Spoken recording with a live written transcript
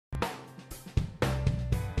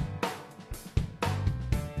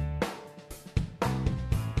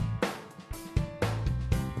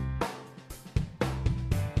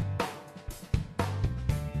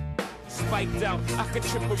wiped out. I could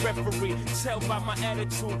trip a referee. Tell by my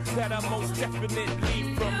attitude that I most definitely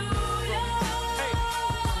from. Hey.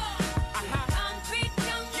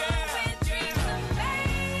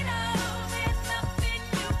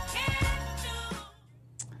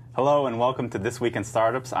 Hello and welcome to This Week in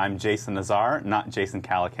Startups. I'm Jason Nazar, not Jason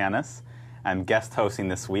Calacanis. I'm guest hosting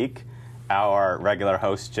this week. Our regular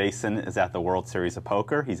host, Jason, is at the World Series of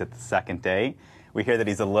Poker. He's at the second day. We hear that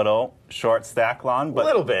he's a little short stack long, but a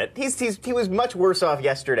little bit. He was much worse off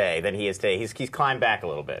yesterday than he is today. He's climbed back a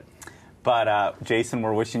little bit. But Jason,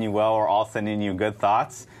 we're wishing you well. We're all sending you good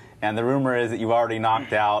thoughts. And the rumor is that you already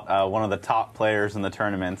knocked out one of the top players in the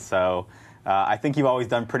tournament. So I think you've always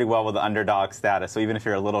done pretty well with the underdog status. So even if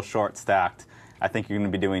you're a little short stacked, I think you're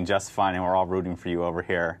going to be doing just fine. And we're all rooting for you over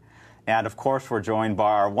here. And of course, we're joined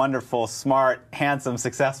by our wonderful, smart, handsome,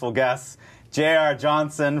 successful guests, J.R.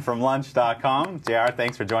 Johnson from Lunch.com. J.R.,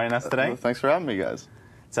 thanks for joining us today. Thanks for having me, guys.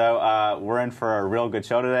 So we're in for a real good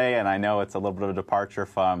show today, and I know it's a little bit of a departure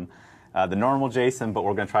from the normal Jason, but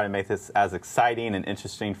we're going to try to make this as exciting and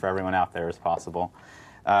interesting for everyone out there as possible.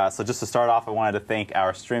 So just to start off, I wanted to thank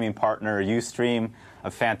our streaming partner, Ustream,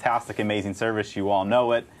 a fantastic, amazing service. You all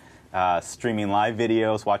know it. Streaming live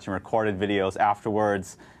videos, watching recorded videos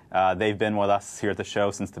afterwards. They've been with us here at the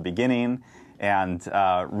show since the beginning, and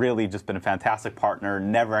really just been a fantastic partner,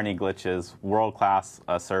 never any glitches, world-class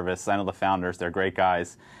service. I know the founders, they're great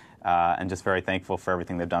guys, and just very thankful for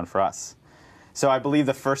everything they've done for us. So I believe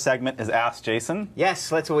the first segment is Ask Jason.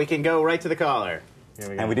 Yes, we can go right to the caller. Here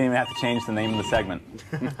we go. And we didn't even have to change the name of the segment.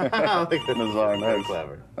 Nazar, Very nice.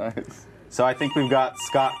 clever. Nice. So I think we've got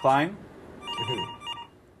Scott Klein.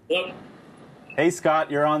 Hello. Hey,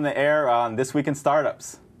 Scott, you're on the air on This Week in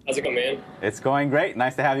Startups. How's it going, man? It's going great.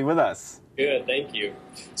 Nice to have you with us. Good, thank you.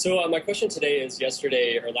 So my question today is,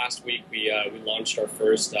 yesterday or last week we launched our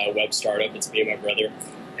first web startup. It's me and my brother,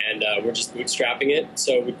 and we're just bootstrapping it.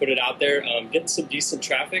 So we put it out there, getting some decent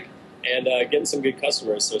traffic and getting some good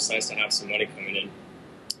customers. So it's nice to have some money coming in.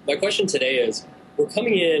 My question today is, we're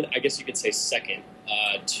coming in, I guess you could say, second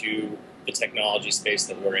to the technology space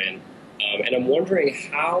that we're in. And I'm wondering,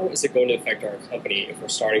 how is it going to affect our company if we're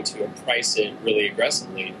starting to price it really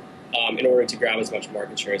aggressively in order to grab as much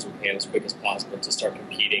market share as we can as quick as possible to start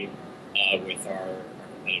competing with our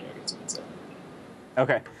competitors?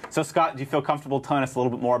 Okay. So, Scott, do you feel comfortable telling us a little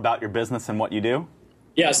bit more about your business and what you do?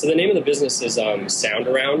 Yeah, so the name of the business is Sound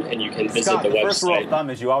Around, and you can visit Scott, the website. First rule of thumb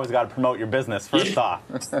is you always got to promote your business first off.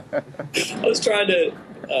 I was trying to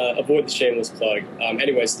avoid the shameless plug.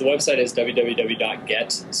 Anyways, the website is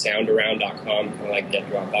www.getsoundaround.com, kind of like Get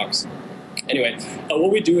Dropbox. Anyway,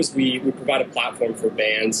 what we do is we provide a platform for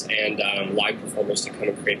bands and live performers to kind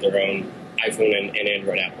of create their own iPhone and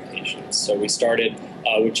Android applications. So we started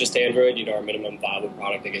with just Android. You know, our minimum viable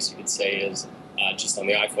product, I guess you could say, is just on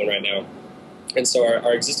the iPhone right now. And so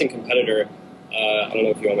our existing competitor, I don't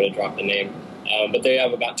know if you want me to drop the name, but they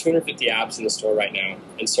have about 250 apps in the store right now.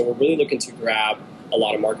 And so we're really looking to grab a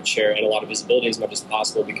lot of market share and a lot of visibility as much as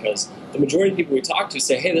possible, because the majority of people we talk to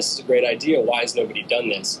say, hey, this is a great idea. Why has nobody done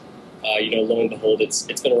this? You know, lo and behold, it's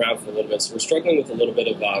been around for a little bit. So we're struggling with a little bit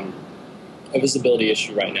of a visibility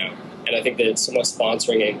issue right now. And I think that it's somewhat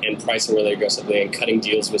sponsoring and pricing really aggressively and cutting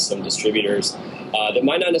deals with some distributors that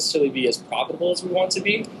might not necessarily be as profitable as we want to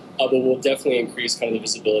be, but will definitely increase kind of the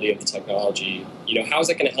visibility of the technology. You know, how is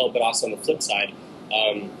that going to help? But also on the flip side,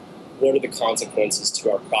 what are the consequences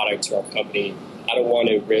to our product, to our company? I don't want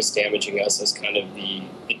to risk damaging us as kind of the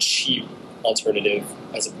cheap alternative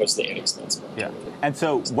as opposed to the inexpensive alternative. Yeah. And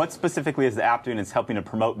so what specifically is the app doing? It's helping to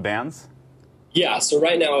promote bands? Yeah, so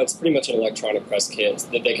right now it's pretty much an electronic press kit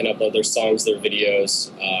that they can upload their songs, their videos,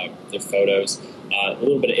 their photos, a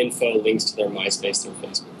little bit of info, links to their MySpace, their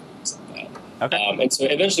Facebook, things like that. Okay. And so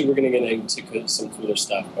eventually we're going to get into some cooler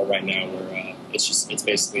stuff, but right now it's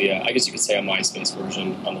basically, I guess you could say, a MySpace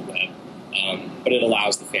version on the web. But it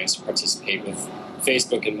allows the fans to participate with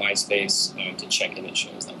Facebook and MySpace to check in at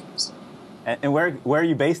shows, that kind of stuff. And where are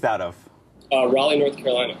you based out of? Raleigh, North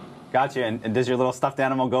Carolina. Gotcha. And does your little stuffed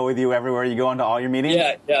animal go with you everywhere you go into all your meetings?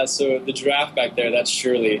 Yeah. So the giraffe back there, that's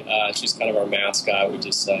Shirley. She's kind of our mascot. We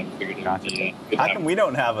just figured it would be good. How come we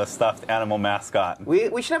don't have a stuffed animal mascot? We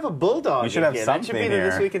should have a bulldog. We should have here. something That should be the here.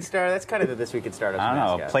 This Week in Startups. That's kind of the This Week in Startups I don't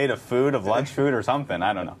know, mascot. a plate of food, of lunch food or something.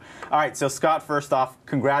 I don't know. All right, so Scott, first off,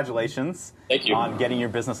 congratulations. Thank you. On getting your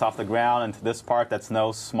business off the ground. And to this part, that's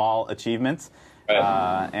no small achievement.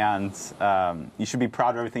 Right. And you should be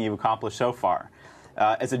proud of everything you've accomplished so far.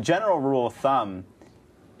 As a general rule of thumb,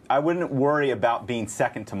 I wouldn't worry about being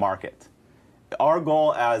second to market. Our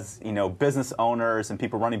goal as business owners and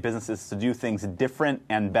people running businesses is to do things different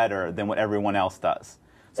and better than what everyone else does.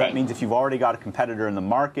 So that means if you've already got a competitor in the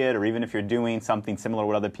market, or even if you're doing something similar to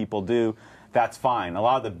what other people do, that's fine. A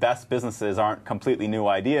lot of the best businesses aren't completely new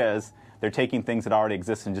ideas. They're taking things that already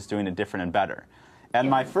exist and just doing it different and better. And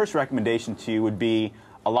my first recommendation to you would be,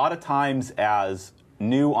 a lot of times as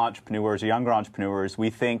new entrepreneurs or younger entrepreneurs, we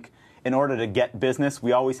think in order to get business,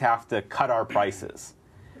 we always have to cut our prices.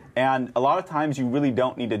 And a lot of times you really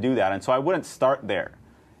don't need to do that. And so I wouldn't start there.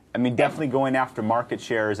 I mean, definitely going after market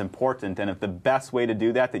share is important, and if the best way to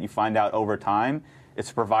do that you find out over time is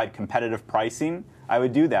to provide competitive pricing, I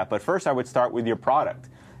would do that. But first I would start with your product.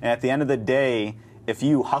 And at the end of the day, if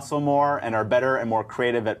you hustle more and are better and more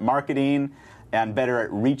creative at marketing and better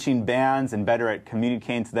at reaching bands and better at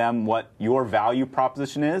communicating to them what your value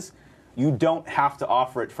proposition is, you don't have to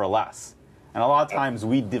offer it for less. And a lot of times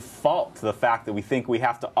we default to the fact that we think we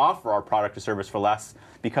have to offer our product or service for less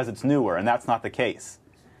because it's newer, and that's not the case.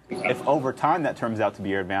 If over time that turns out to be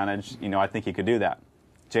your advantage, I think you could do that.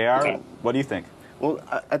 JR, what do you think? Well,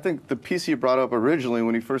 I think the piece you brought up originally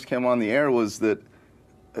when he first came on the air was that,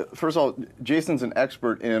 first of all, Jason's an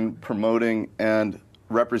expert in promoting and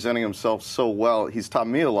representing himself so well. He's taught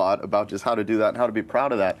me a lot about just how to do that and how to be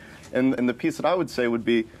proud of that. And the piece that I would say would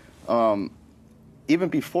be, even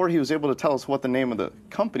before he was able to tell us what the name of the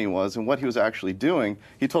company was and what he was actually doing,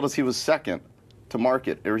 he told us he was second to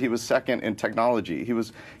market, or he was second in technology. He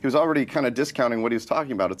was already kind of discounting what he was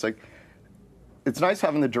talking about. It's like, it's nice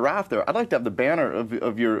having the giraffe there. I'd like to have the banner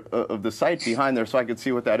of the site behind there so I could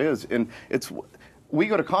see what that is. And we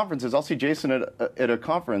go to conferences. I'll see Jason at a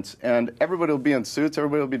conference, and everybody will be in suits.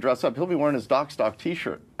 Everybody will be dressed up. He'll be wearing his DocStock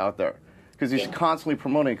T-shirt out there because he's constantly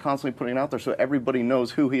promoting, constantly putting it out there so everybody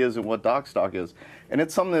knows who he is and what DocStock is. And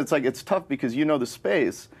it's something that's like, it's tough because you know the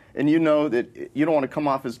space, and you know that you don't want to come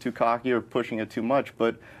off as too cocky or pushing it too much.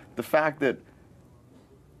 But the fact that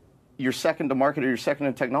you're second to market or you're second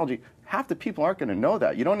in technology, half the people aren't going to know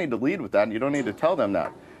that. You don't need to lead with that, and you don't need to tell them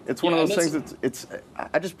that. It's one of those things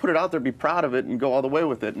I just put it out there, be proud of it, and go all the way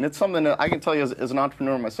with it. And it's something that I can tell you as an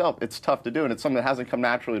entrepreneur myself, it's tough to do, and it's something that hasn't come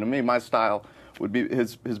naturally to me. My style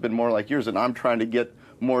has been more like yours, and I'm trying to get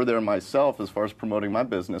more there myself as far as promoting my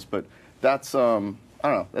business. But that's, I don't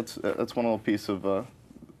know, that's one little piece of that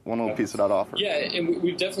I'd offer. Yeah, and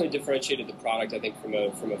we've definitely differentiated the product, I think, from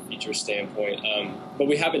a feature standpoint. But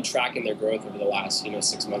we have been tracking their growth over the last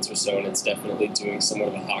 6 months or so, and it's definitely doing somewhat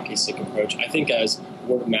of a hockey stick approach. I think as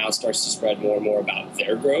word of mouth starts to spread more and more about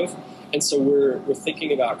their growth, and so we're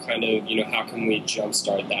thinking about kind of how can we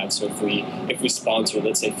jumpstart that. So if we sponsor,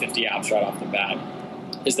 let's say 50 apps right off the bat,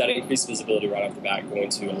 is that increased visibility right off the bat going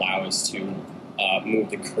to allow us to move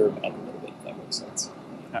the curve up a little bit? If that makes sense.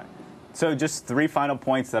 So just 3 final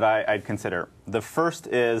points that I'd consider. The first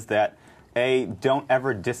is that, A, don't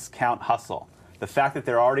ever discount hustle. The fact that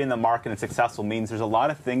they're already in the market and successful means there's a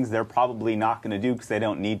lot of things they're probably not going to do because they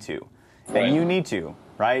don't need to. Right. And you need to,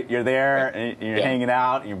 right? You're there, and you're hanging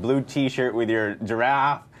out in your blue T-shirt with your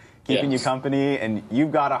giraffe, keeping you company, and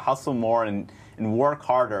you've got to hustle more and work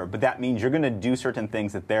harder, but that means you're going to do certain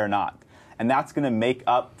things that they're not. And that's going to make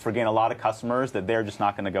up for getting a lot of customers that they're just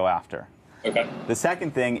not going to go after. Okay. The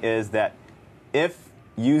second thing is that if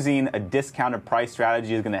using a discounted price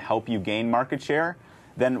strategy is going to help you gain market share,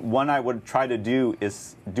 then what I would try to do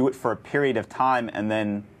is do it for a period of time and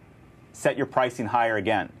then set your pricing higher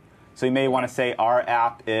again. So you may want to say our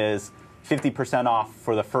app is 50% off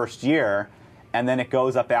for the first year, and then it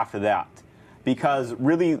goes up after that. Because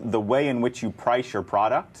really the way in which you price your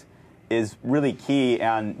product is really key,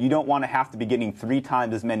 and you don't want to have to be getting 3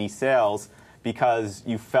 times as many sales because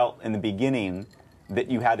you felt in the beginning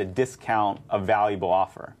that you had to discount a valuable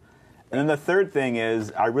offer. And then the third thing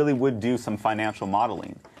is I really would do some financial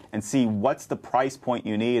modeling and see what's the price point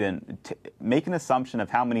you need and make an assumption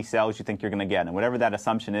of how many sales you think you're going to get. And whatever that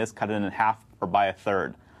assumption is, cut it in half or by a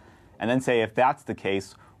third. And then say, if that's the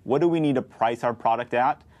case, what do we need to price our product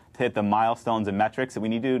at to hit the milestones and metrics that we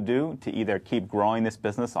need to do to either keep growing this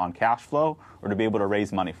business on cash flow or to be able to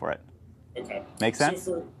raise money for it? Okay. Make sense?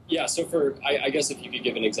 So I guess if you could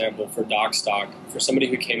give an example for DocStock, for somebody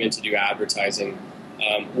who came in to do advertising,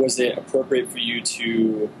 was it appropriate for you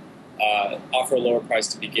to offer a lower price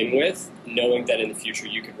to begin with, knowing that in the future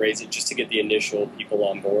you could raise it just to get the initial people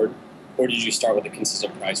on board? Or did you start with a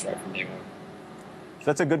consistent price right from day one? So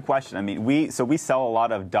that's a good question. I mean, we sell a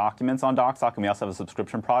lot of documents on DocStock, and we also have a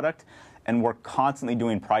subscription product, and we're constantly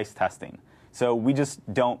doing price testing. So we just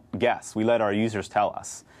don't guess. We let our users tell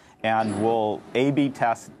us. And we'll A/B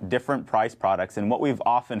test different price products. And what we've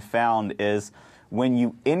often found is when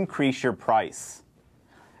you increase your price,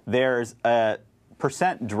 there's a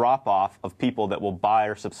percent drop-off of people that will buy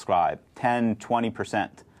or subscribe, 10,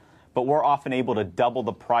 20%. But we're often able to double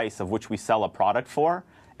the price of which we sell a product for,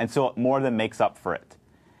 and so it more than makes up for it.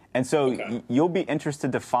 And so you'll be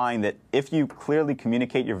interested to find that if you clearly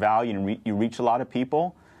communicate your value and you reach a lot of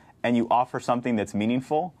people and you offer something that's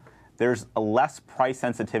meaningful, there's a less price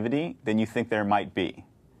sensitivity than you think there might be,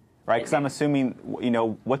 right? Because I'm assuming,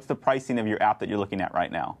 what's the pricing of your app that you're looking at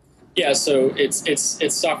right now? Yeah, so it's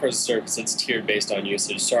software as a service. It's tiered based on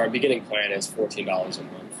usage. So our beginning plan is $14 a month.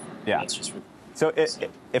 Yeah. That's just so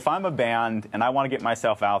if I'm a band and I want to get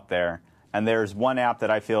myself out there, and there's one app that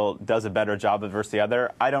I feel does a better job versus the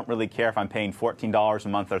other, I don't really care if I'm paying $14 a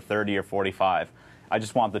month or $30 or $45. I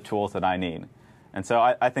just want the tools that I need. And so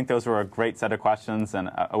I think those were a great set of questions, and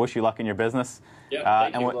I wish you luck in your business. Yeah,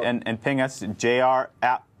 thank you. And ping us, JR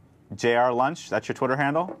Lunch, that's your Twitter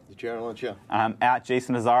handle? JR Lunch, yeah. At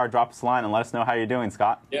Jason Nazar, drop us a line and let us know how you're doing,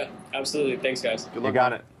 Scott. Yeah, absolutely. Thanks, guys. Good luck, You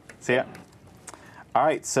got it. See ya. All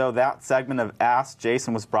right, so that segment of Ask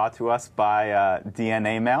Jason was brought to us by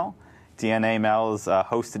DNA Mail. DNA Mail is a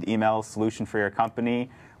hosted email solution for your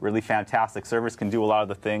company. Really fantastic service, can do a lot of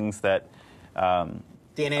the things that...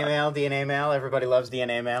 DNA Mail. Everybody loves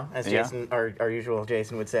DNA Mail, as Jason, our usual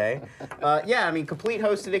Jason would say. Yeah, I mean, complete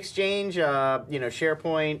hosted exchange.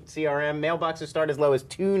 SharePoint, CRM, mailboxes start as low as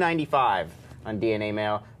 $2.95 on DNA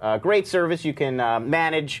Mail. Great service. You can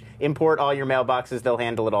manage, import all your mailboxes. They'll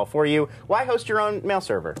handle it all for you. Why host your own mail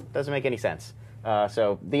server? Doesn't make any sense.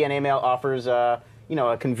 So DNA Mail offers. A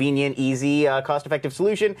convenient, easy, cost-effective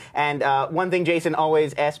solution. And one thing Jason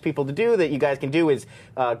always asks people to do that you guys can do is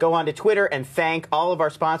go onto Twitter and thank all of our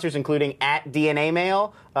sponsors, including at DNA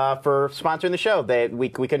Mail, for sponsoring the show. We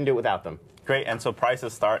couldn't do it without them. Great, and so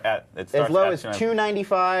prices start at... As low as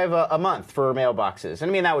 $2.95 a month for mailboxes. And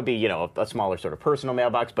I mean, that would be, a smaller sort of personal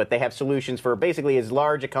mailbox, but they have solutions for basically as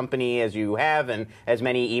large a company as you have and as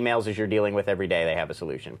many emails as you're dealing with every day. They have a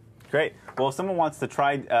solution. Great. Well, if someone wants to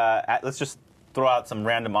try... let's just throw out some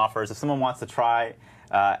random offers. If someone wants to try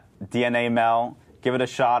DNA Mail, give it a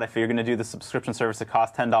shot. If you're going to do the subscription service, it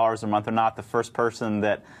costs $10 a month or not. The first person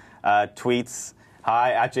that tweets,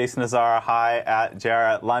 hi, at Jason Nazar, hi, at JR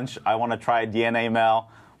at Lunch, I want to try DNA Mail,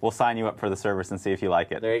 we'll sign you up for the service and see if you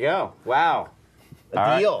like it. There you go. Wow.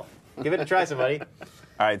 A deal. Right. Give it a try, somebody.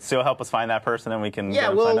 All right, so help us find that person, and we can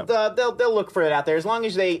they'll look for it out there. As long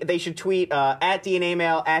as they should tweet at DNA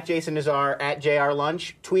Mail, at Jason Nazar, at JR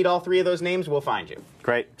Lunch. Tweet all three of those names, we'll find you.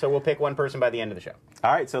 Great. So we'll pick one person by the end of the show.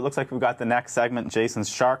 All right, so it looks like we've got the next segment, Jason's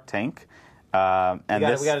Shark Tank. We got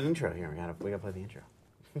an intro here. We got to play the intro.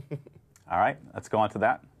 All right, let's go on to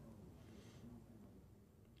that.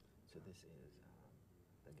 So this is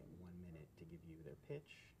they'll get 1 minute to give you their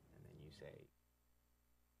pitch, and then you say.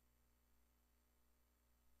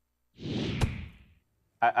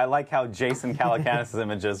 I like how Jason Calacanis'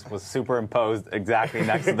 images was superimposed exactly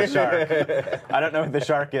next to the shark. I don't know who the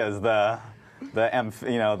shark is. The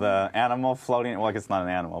animal floating. Well, it's not an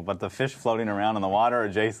animal, but the fish floating around in the water, or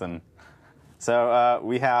Jason. So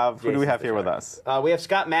who do we have here with us? We have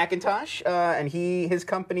Scott McIntosh, and his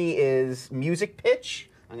company is MusikPitch.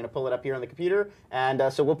 I'm going to pull it up here on the computer,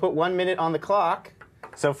 and so we'll put 1 minute on the clock.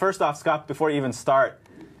 So first off, Scott, before you even start,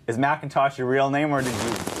 is McIntosh your real name, or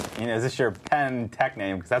is this your pen tech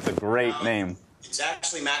name? Because that's a great name. It's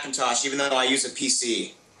actually McIntosh, even though I use a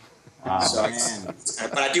PC. Oh,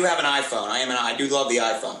 But I do have an iPhone. I do love the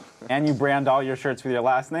iPhone. And you brand all your shirts with your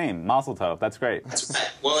last name, Mazel Tov. That's great. That's right.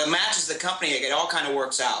 Well, it matches the company. It all kind of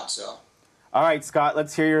works out. So. All right, Scott.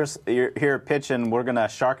 Let's hear your pitch, and we're gonna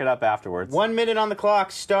shark it up afterwards. 1 minute on the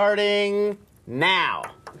clock, starting now.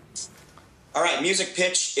 All right,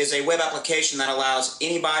 MusikPitch is a web application that allows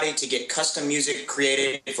anybody to get custom music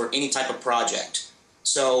created for any type of project.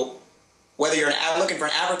 So whether you're looking for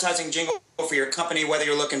an advertising jingle for your company, whether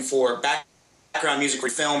you're looking for background music for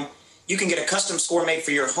film, you can get a custom score made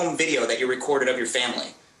for your home video that you recorded of your family.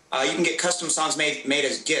 You can get custom songs made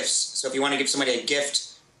as gifts. So if you want to give somebody a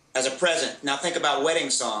gift as a present. Now think about wedding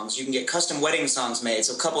songs. You can get custom wedding songs made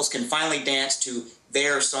so couples can finally dance to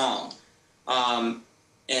their song.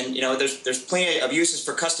 And there's plenty of uses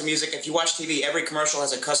for custom music. If you watch TV, every commercial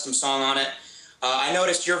has a custom song on it. I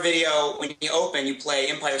noticed your video, when you open, you play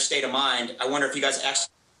Empire State of Mind. I wonder if you guys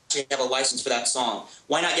actually have a license for that song.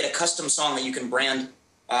 Why not get a custom song that you can brand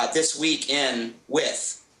this week in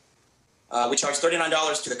with? We charge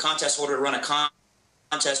 $39 to the contest holder to run a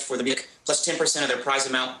contest for the music, plus 10% of their prize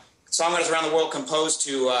amount. Songwriters around the world compose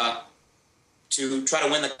to try to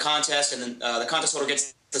win the contest, and then the contest holder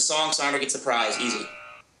gets the song, songwriter gets the prize. Easy.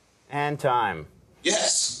 And time.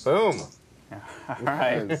 Yes. Boom. All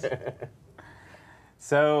right.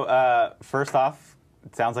 So first off,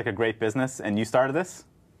 it sounds like a great business, and you started this?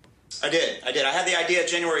 I did. I had the idea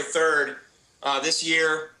January 3rd this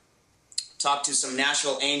year. Talked to some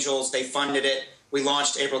Nashville Angels. They funded it. We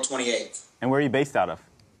launched April 28th. And where are you based out of?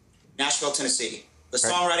 Nashville, Tennessee, the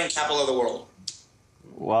songwriting capital of the world.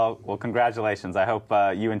 Well, congratulations. I hope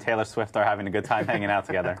you and Taylor Swift are having a good time hanging out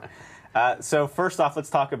together. So first off, let's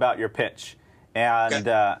talk about your pitch. And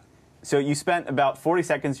Okay. so you spent about 40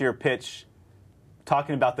 seconds of your pitch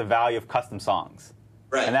talking about the value of custom songs.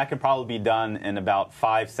 Right. And that can probably be done in about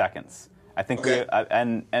 5 seconds. I think Okay.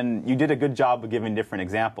 and you did a good job of giving different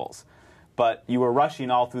examples. But you were rushing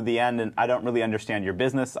all through the end, and I don't really understand your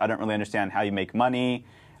business. I don't really understand how you make money.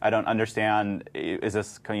 I don't understand, is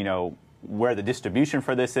this, where the distribution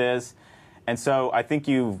for this is. And so I think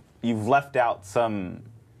you've left out some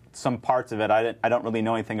parts of it. I don't really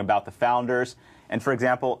know anything about the founders. And for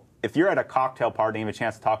example, if you're at a cocktail party and you have a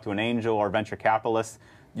chance to talk to an angel or venture capitalist,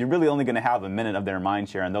 you're really only going to have a minute of their mind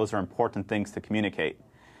share, and those are important things to communicate.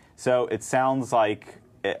 So it sounds like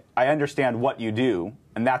I understand what you do,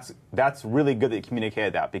 and that's really good that you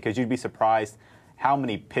communicated that, because you'd be surprised how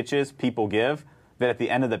many pitches people give that at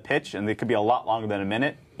the end of the pitch, and they could be a lot longer than a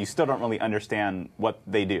minute, you still don't really understand what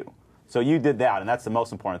they do. So you did that, and that's the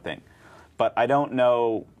most important thing. But I don't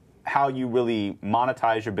know how you really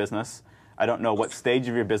monetize your business. I don't know what stage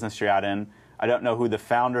of your business you're at in. I don't know who the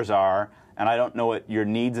founders are, and I don't know what your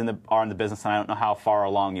needs are in the business, and I don't know how far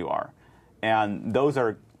along you are. And those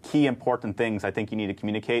are key important things I think you need to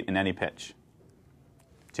communicate in any pitch.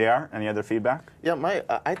 JR, any other feedback? Yeah,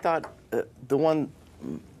 I thought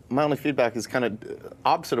my only feedback is kind of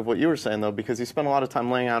opposite of what you were saying, though, because he spent a lot of time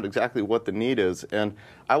laying out exactly what the need is. And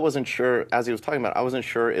I wasn't sure, as he was talking about, I wasn't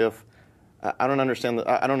sure if, I don't understand,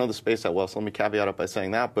 I don't know the space that well, so let me caveat it by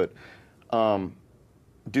saying that, but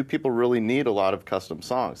do people really need a lot of custom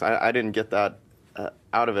songs? I didn't get that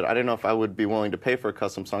out of it. I didn't know if I would be willing to pay for a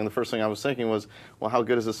custom song. The first thing I was thinking was, well, how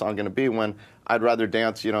good is this song going to be, when I'd rather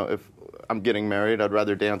dance, if I'm getting married, I'd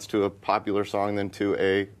rather dance to a popular song than to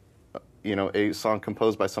a song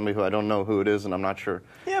composed by somebody who I don't know who it is, and I'm not sure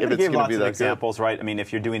if it's going to be that examples, right? I mean,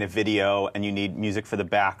 if you're doing a video and you need music for the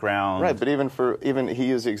background. Right, but even he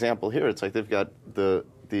used the example here, it's like they've got the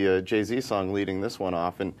Jay-Z song leading this one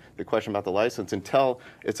off, and the question about the license, until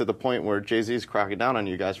it's at the point where Jay-Z's cracking down on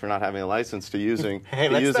you guys for not having a license to using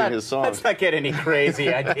his song. Let's not get any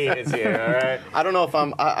crazy ideas here, all right? I don't know if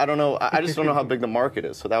I don't know. I just don't know how big the market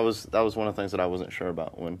is. So that was one of the things that I wasn't sure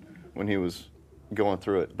about when he was going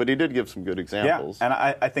through it. But he did give some good examples. Yeah,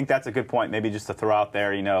 and I think that's a good point. Maybe just to throw out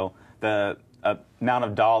there, the amount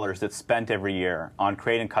of dollars that's spent every year on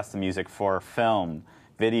creating custom music for film,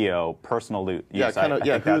 video, personal use.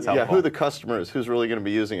 Who the customer is, who's really going to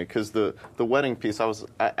be using it. Because the wedding piece,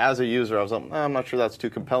 as a user, I was like, I'm not sure that's too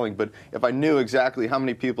compelling. But if I knew exactly how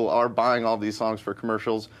many people are buying all these songs for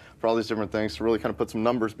commercials, for all these different things, to really kind of put some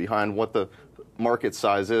numbers behind what the market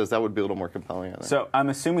size is, that would be a little more compelling, I think. So I'm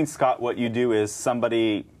assuming, Scott, what you do is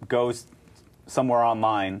somebody goes somewhere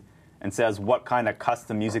online and says what kind of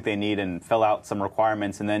custom music they need and fill out some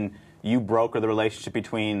requirements, and then you broker the relationship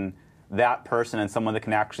between that person and someone that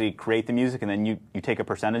can actually create the music, and then you take a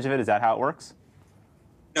percentage of it. Is that how it works?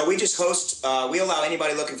 No, we just host, we allow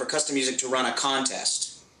anybody looking for custom music to run a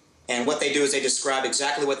contest. And what they do is they describe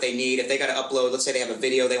exactly what they need. If they got to upload, let's say they have a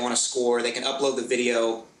video they want to score, they can upload the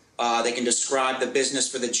video. They can describe the business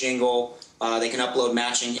for the jingle. They can upload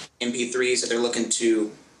matching MP3s that they're looking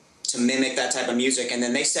to mimic that type of music. And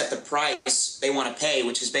then they set the price they want to pay,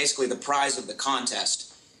 which is basically the prize of the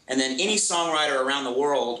contest. And then any songwriter around the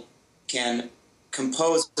world can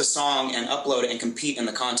compose a song and upload it and compete in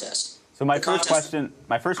the contest. So my first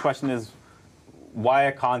question is, why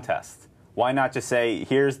a contest? Why not just say,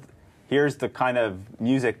 here's the kind of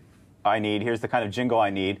music I need, here's the kind of jingle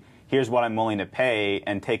I need, here's what I'm willing to pay,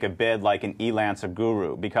 and take a bid like an Elance or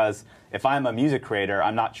Guru? Because if I'm a music creator,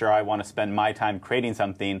 I'm not sure I want to spend my time creating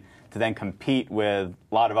something to then compete with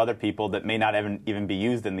a lot of other people that may not even be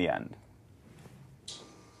used in the end.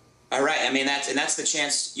 All right. I mean, that's the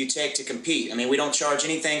chance you take to compete. I mean, we don't charge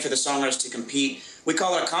anything for the songwriters to compete. We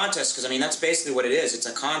call it a contest because, I mean, that's basically what it is. It's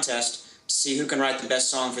a contest to see who can write the best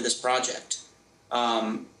song for this project.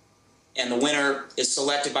 And the winner is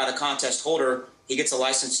selected by the contest holder. He gets a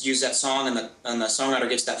license to use that song, and the songwriter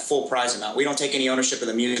gets that full prize amount. We don't take any ownership of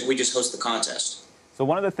the music. We just host the contest. So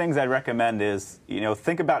one of the things I recommend is,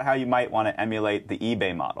 think about how you might want to emulate the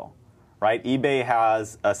eBay model, right? eBay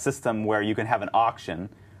has a system where you can have an auction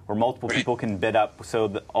where multiple people can bid up, so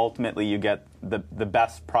that ultimately you get the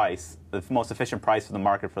best price, the most efficient price for the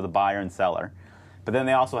market for the buyer and seller. But then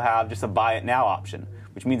they also have just a buy it now option,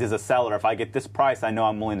 which means as a seller, if I get this price, I know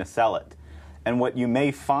I'm willing to sell it. And what you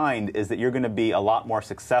may find is that you're going to be a lot more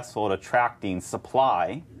successful at attracting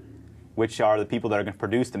supply, which are the people that are going to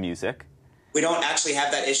produce the music. We don't actually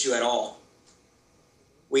have that issue at all.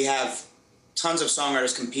 We have tons of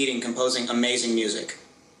songwriters competing, composing amazing music.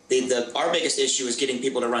 Our biggest issue is getting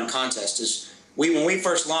people to run contests. When we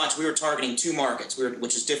first launched, we were targeting 2 markets,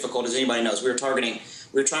 which is difficult, as anybody knows. We were trying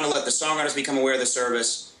to let the songwriters become aware of the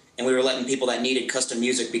service, and we were letting people that needed custom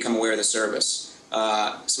music become aware of the service.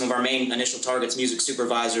 Some of our main initial targets: music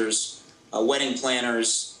supervisors, wedding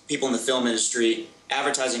planners, people in the film industry,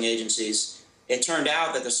 advertising agencies. It turned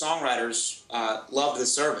out that the songwriters loved the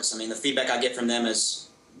service. I mean, the feedback I get from them is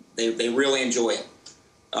they really enjoy it.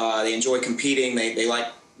 They enjoy competing. They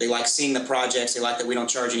like seeing the projects. They like that we don't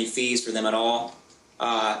charge any fees for them at all.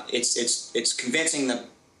 It's convincing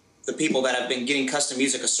the people that have been getting custom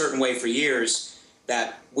music a certain way for years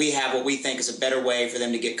that we have what we think is a better way for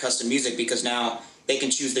them to get custom music, because now they can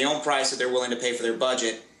choose their own price that they're willing to pay for their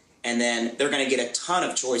budget, and then they're going to get a ton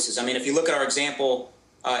of choices. I mean, if you look at our example,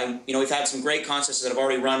 we've had some great contests that have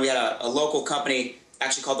already run. We had a local company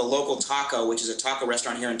actually called the Local Taco, which is a taco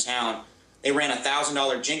restaurant here in town. They ran a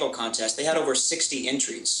 $1,000 jingle contest. They had over 60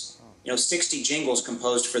 entries. 60 jingles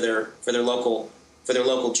composed for their local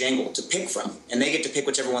jingle to pick from, and they get to pick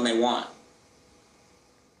whichever one they want.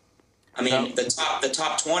 I mean, the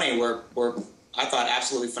top 20 were I thought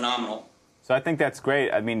absolutely phenomenal. So I think that's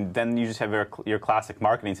great. I mean, then you just have your classic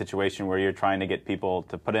marketing situation where you're trying to get people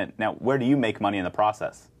to put in. Now, where do you make money in the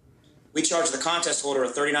process? We charge the contest holder a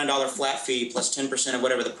 $39 flat fee plus 10% of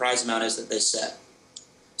whatever the prize amount is that they set.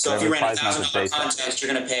 So if you ran a $1,000 contest,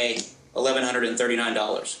 you're going to pay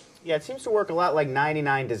 $1,139. Yeah, it seems to work a lot like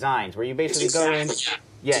 99 Designs, where you basically go in.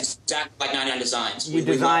 Yeah, it's exactly like 99 Designs. You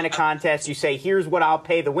design a contest, you say, here's what I'll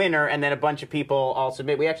pay the winner, and then a bunch of people all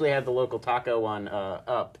submit. We actually have the Local Taco one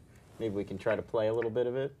up. Maybe we can try to play a little bit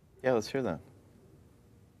of it. Yeah, let's hear that.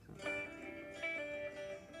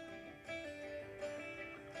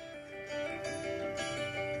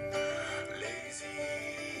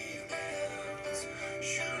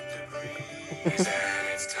 It's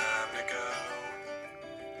time to go.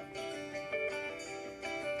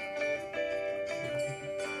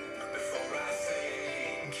 Before I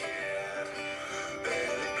think it,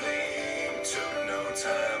 barely blinked, took no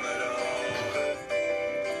time at all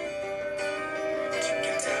to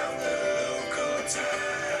get down the local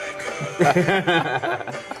taco.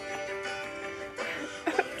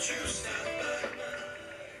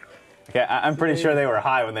 Okay, I'm pretty sure they were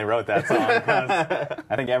high when they wrote that song, 'cause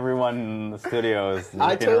I think everyone in the studio is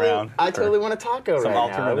looking around. I totally want a taco some right now.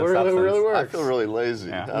 alternative It substance. really works. I feel really lazy.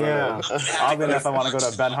 Yeah. I don't know. Oddly enough, I want to go to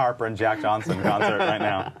a Ben Harper and Jack Johnson concert right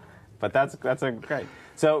now. But that's a great.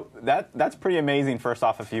 So that's pretty amazing. First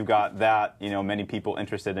off, if you've got that, many people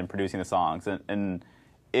interested in producing the songs, and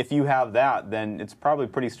if you have that, then it's probably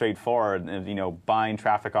pretty straightforward. Buying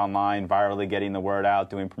traffic online, virally getting the word out,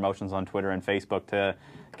 doing promotions on Twitter and Facebook to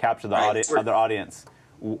capture the other audience.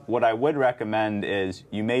 What I would recommend is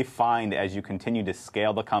you may find as you continue to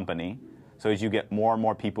scale the company, so as you get more and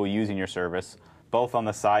more people using your service, both on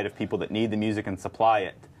the side of people that need the music and supply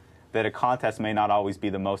it, that a contest may not always be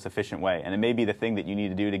the most efficient way. And it may be the thing that you need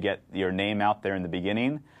to do to get your name out there in the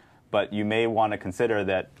beginning, but you may want to consider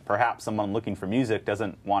that perhaps someone looking for music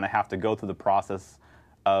doesn't want to have to go through the process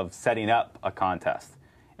of setting up a contest.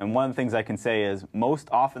 And one of the things I can say is most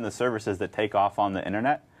often the services that take off on the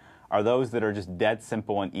internet are those that are just dead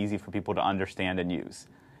simple and easy for people to understand and use.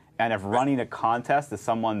 And if running a contest as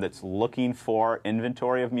someone that's looking for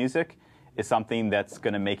inventory of music is something that's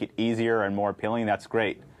going to make it easier and more appealing, that's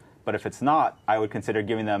great. But if it's not, I would consider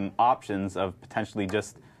giving them options of potentially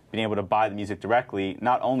just being able to buy the music directly.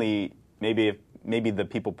 Not only maybe the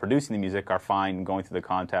people producing the music are fine going through the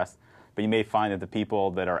contest, but you may find that the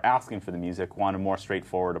people that are asking for the music want a more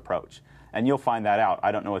straightforward approach. And you'll find that out.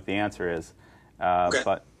 I don't know what the answer is,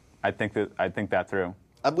 but I think that through.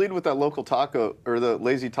 I'd lead with that Local Taco or the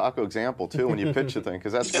Lazy Taco example too when you pitch the thing,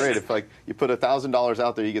 because that's great. If you put $1,000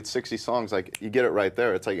 out there, you get 60 songs, you get it right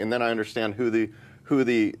there. It's and then I understand who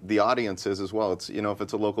the audience is as well. It's if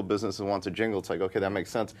it's a local business and wants a jingle, it's okay, that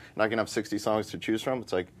makes sense. And I can have 60 songs to choose from.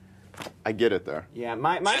 It's I get it there. Yeah,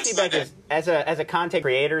 my feedback is as a content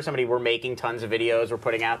creator, somebody we're making tons of videos, we're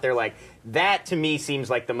putting out there, that to me seems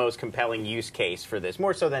like the most compelling use case for this.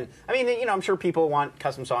 More so than, I'm sure people want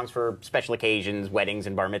custom songs for special occasions, weddings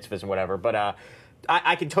and bar mitzvahs and whatever, but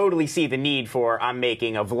I can totally see the need for I'm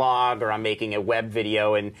making a vlog or I'm making a web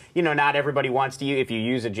video, and not everybody wants to. If you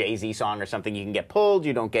use a Jay-Z song or something, you can get pulled.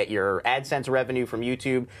 You don't get your AdSense revenue from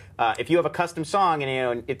YouTube. If you have a custom song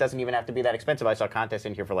and it doesn't even have to be that expensive. I saw a contest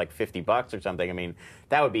in here for $50 or something.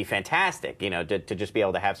 That would be fantastic. To just be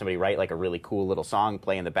able to have somebody write a really cool little song,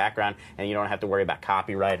 play in the background, and you don't have to worry about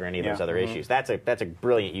copyright or any of those other issues. That's a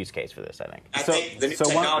brilliant use case for this, I think. I think the new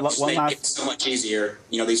technology makes it so much easier,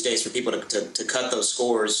 these days for people to cut up those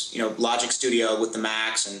scores. You know, Logic Studio with the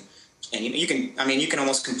Max, and you can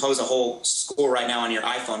almost compose a whole score right now on your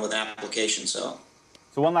iPhone with an application. So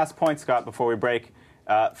one last point, Scott, before we break.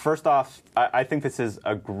 First off, I think this is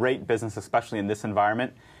a great business, especially in this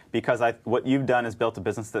environment, because what you've done is built a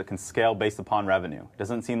business that can scale based upon revenue. It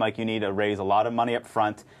doesn't seem like you need to raise a lot of money up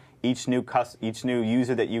front. Each new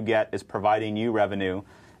user that you get is providing you revenue.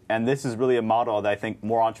 And this is really a model that I think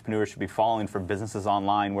more entrepreneurs should be following for businesses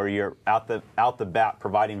online, where you're out the bat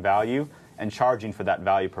providing value and charging for that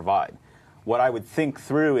value provide. What I would think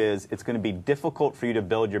through is it's going to be difficult for you to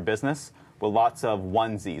build your business with lots of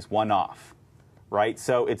onesies, one-off, right?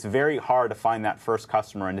 So it's very hard to find that first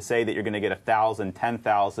customer, and to say that you're going to get 1,000,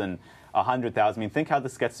 10,000, 100,000. I mean, think how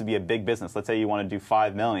this gets to be a big business. Let's say you want to do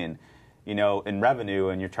 $5 million, in revenue,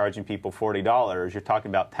 and you're charging people $40. You're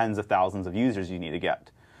talking about tens of thousands of users you need to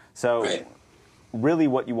get. So really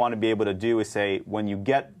what you want to be able to do is say, when you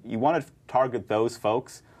want to target those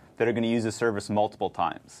folks that are going to use the service multiple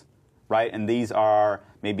times, right? And these are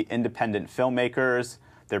maybe independent filmmakers.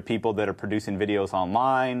 They're people that are producing videos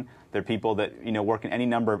online. They're people that work in any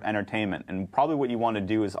number of entertainment. And probably what you want to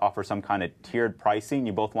do is offer some kind of tiered pricing.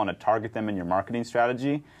 You both want to target them in your marketing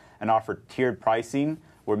strategy and offer tiered pricing,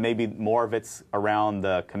 where maybe more of it's around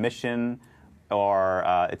the commission, or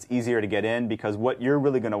it's easier to get in, because what you're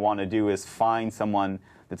really going to want to do is find someone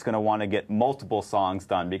that's going to want to get multiple songs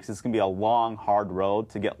done, because it's going to be a long, hard road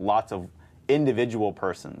to get lots of individual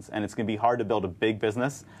persons, and it's going to be hard to build a big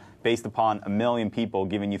business based upon 1 million people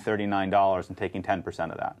giving you $39 and taking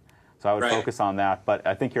 10% of that. So I would focus on that, but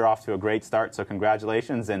I think you're off to a great start, so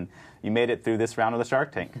congratulations, and you made it through this round of the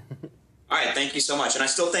Shark Tank. All right, thank you so much. And I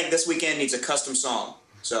still think this weekend needs a custom song,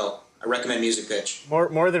 so I recommend MusikPitch.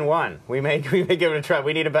 More than one. We may give it a try.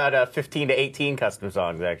 We need about 15 to 18 custom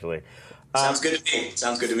songs, actually. Sounds good to me.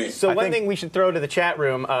 Sounds good to me. So one thing we should throw to the chat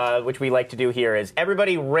room, which we like to do here, is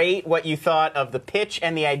everybody rate what you thought of the pitch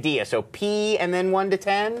and the idea. So P and then 1 to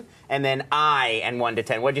 10, and then I and 1 to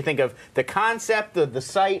 10. What do you think of the concept, the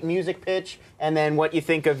site, MusikPitch, and then what you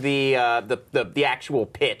think of the actual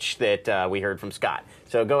pitch that we heard from Scott?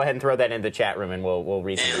 So go ahead and throw that in the chat room, and we'll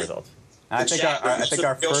read the results. I think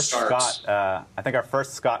our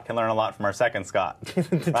first Scott can learn a lot from our second Scott.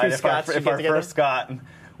 Right? If our first Scott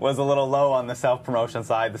was a little low on the self-promotion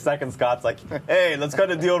side, the second Scott's like, hey, let's cut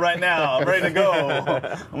a deal right now. I'm ready to go.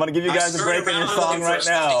 I'm going to give you guys a break in your song right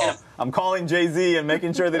now. I'm calling Jay-Z and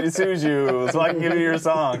making sure that he sues you so I can give you your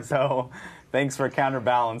song. So thanks for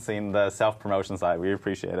counterbalancing the self-promotion side. We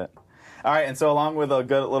appreciate it. All right, and so along with a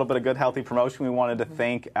little bit of good, healthy promotion, we wanted to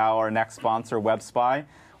thank our next sponsor, WebSpy.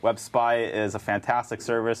 WebSpy is a fantastic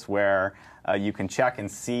service where you can check and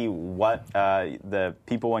see what the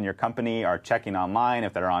people in your company are checking online,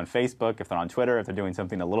 if they're on Facebook, if they're on Twitter, if they're doing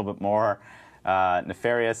something a little bit more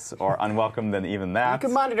nefarious or unwelcome than even that. You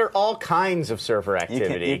can monitor all kinds of server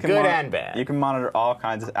activity, good and bad. You can monitor all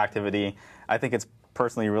kinds of activity. I think it's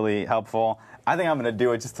personally really helpful. I think I'm going to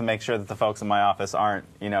do it just to make sure that the folks in my office aren't,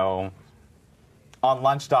 on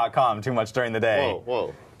lunch.com too much during the day.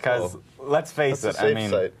 Whoa. Because let's face it, I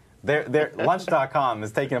mean, lunch.com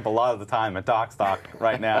is taking up a lot of the time at DocStock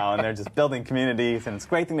right now, and they're just building communities, and it's a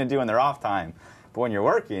great thing to do in their off time. But when you're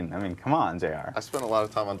working, I mean, come on, JR. I spent a lot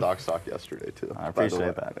of time on DocStock yesterday, too. I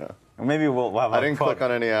appreciate that. Yeah. Maybe we'll have I didn't click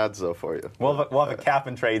on any ads, though, for you. We'll have a cap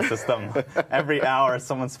and trade system. Every hour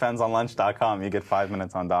someone spends on lunch.com, you get 5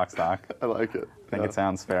 minutes on DocStock. I like it. I think it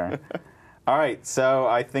sounds fair. All right, so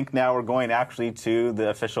I think now we're going actually to the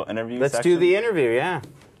official interview section. Let's do the interview, yeah.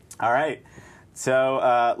 All right.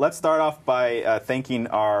 So let's start off by thanking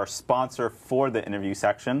our sponsor for the interview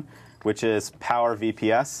section, which is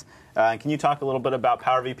PowerVPS. Can you talk a little bit about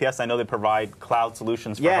PowerVPS? I know they provide cloud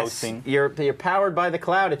solutions for hosting. Yes, you're powered by the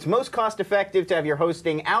cloud. It's most cost-effective to have your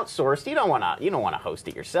hosting outsourced. You don't want to host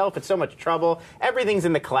it yourself. It's so much trouble. Everything's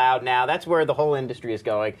in the cloud now. That's where the whole industry is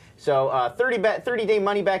going. So 30-day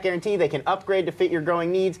money-back guarantee. They can upgrade to fit your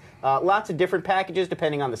growing needs. Lots of different packages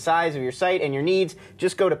depending on the size of your site and your needs.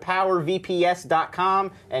 Just go to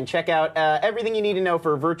powervps.com and check out everything you need to know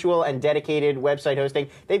for virtual and dedicated website hosting.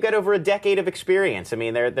 They've got over a decade of experience. I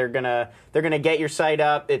mean, they're gonna get your site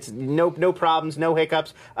up. It's no problems, no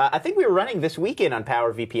hiccups. I think we were running this weekend on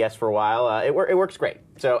PowerVPS for a while. It works great.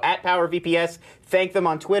 So at PowerVPS, thank them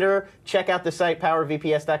on Twitter. Check out the site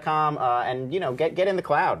powervps.com, and get in the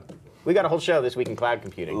cloud. We got a whole show this week in cloud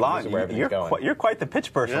computing. You're quite the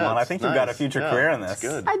pitch person, Lon. I think you've got a future career in this.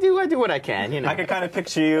 Good. I do what I can. I could kind of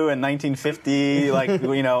picture you in 1950, like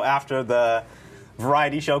after the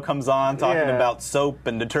variety show comes on, talking about soap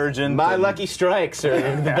and detergent. My Lucky Strikes are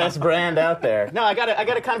the best brand out there. No, I got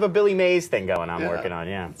a kind of a Billy Mays thing going on, working on.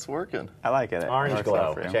 Yeah, it's working. I like it. Orange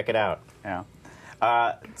Glow. Check it out. Yeah.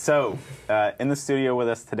 In the studio with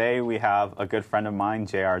us today, we have a good friend of mine,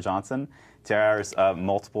 J.R. Johnson. J.R. is a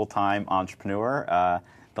multiple-time entrepreneur.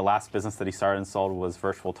 The last business that he started and sold was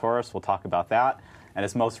Virtual Tourist. We'll talk about that. And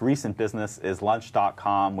his most recent business is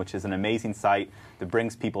lunch.com, which is an amazing site that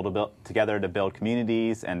brings people together to build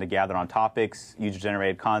communities and to gather on topics,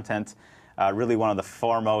 user-generated content. Really one of the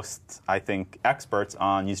foremost, I think, experts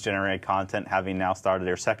on user-generated content, having now started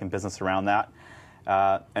their second business around that.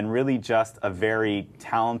 And really just a very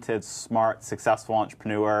talented, smart, successful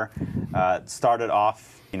entrepreneur. Started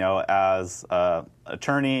off, as an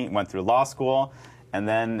attorney, went through law school, and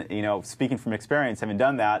then, speaking from experience, having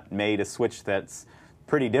done that, made a switch that's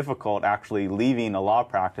pretty difficult, actually leaving a law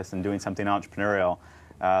practice and doing something entrepreneurial.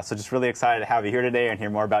 So just really excited to have you here today and hear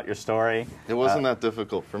more about your story. It wasn't that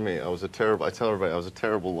difficult for me. I tell everybody I was a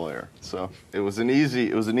terrible lawyer. So it was an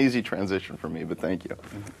easy transition for me, but thank you.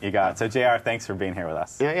 You got it. So JR, thanks for being here with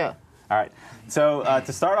us. Yeah. All right. So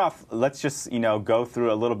to start off, let's just, go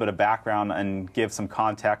through a little bit of background and give some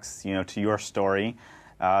context, to your story.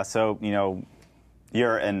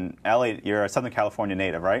 You're in LA, you're a Southern California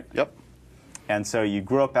native, right? Yep. And so you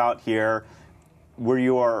grew up out here.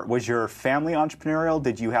 Was your family entrepreneurial?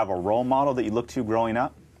 Did you have a role model that you looked to growing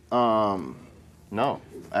up? No,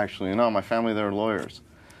 actually, no. My family, they're lawyers,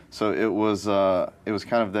 so it was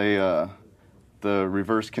kind of the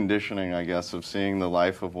reverse conditioning, I guess, of seeing the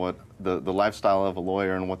life of what the lifestyle of a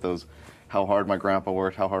lawyer and how hard my grandpa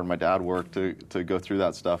worked, how hard my dad worked to go through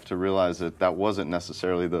that stuff, to realize that wasn't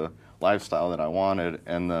necessarily the lifestyle that I wanted,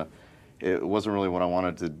 and it wasn't really what I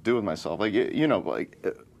wanted to do with myself.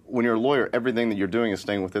 When you're a lawyer, everything that you're doing is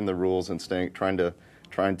staying within the rules and trying to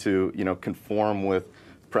conform with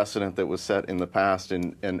precedent that was set in the past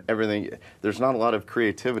and everything. There's not a lot of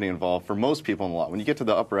creativity involved for most people in the law. When you get to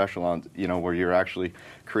the upper echelon, where you're actually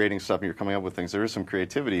creating stuff and you're coming up with things, there is some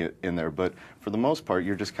creativity in there. But for the most part,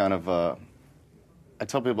 you're just kind of I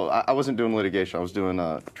tell people I wasn't doing litigation. I was doing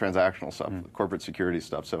transactional stuff, corporate security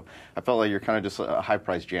stuff. So I felt like you're kind of just a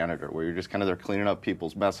high-priced janitor, where you're just kind of there cleaning up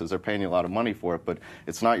people's messes. They're paying you a lot of money for it, but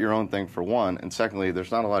it's not your own thing, for one. And secondly, there's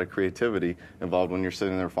not a lot of creativity involved when you're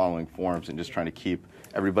sitting there following forms and just trying to keep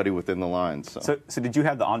everybody within the lines. So did you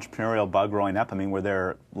have the entrepreneurial bug growing up? I mean, were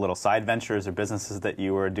there little side ventures or businesses that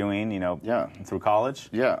you were doing, through college?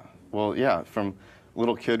 Yeah. Well, yeah, from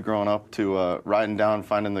little kid growing up to riding down,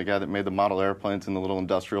 finding the guy that made the model airplanes in the little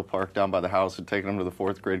industrial park down by the house, and taking them to the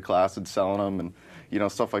 4th grade class and selling them, and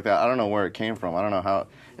stuff like that. I don't know where it came from. I don't know how.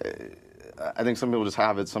 I think some people just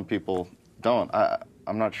have it, some people don't.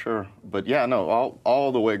 I'm not sure, but yeah, no,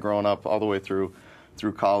 all the way growing up, all the way through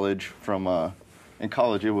college. In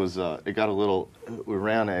college, it got a little. We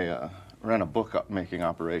ran a book making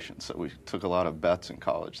operation, so we took a lot of bets in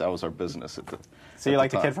college. That was our business at the. So you're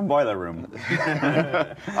like the kid from Boiler Room.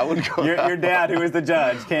 I wouldn't go. Your dad, who was the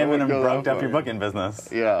judge, came in and broke up your booking business.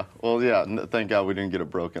 Yeah. Well, yeah. Thank God we didn't get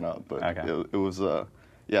it broken up. But okay. It was.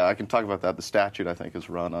 Yeah, I can talk about that. The statute, I think,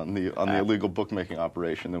 is run on the illegal bookmaking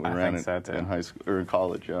operation that we ran in high school or in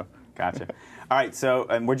college. Yeah. Gotcha. All right. So,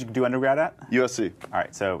 where'd you do undergrad at? USC. All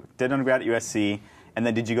right. So, did undergrad at USC. And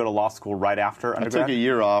then did you go to law school right after undergrad? I took a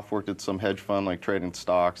year off, worked at some hedge fund, like trading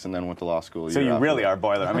stocks, and then went to law school. So you really are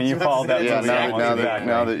Boiler. I mean, you followed that. Yeah,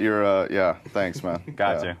 now that you're, thanks, man.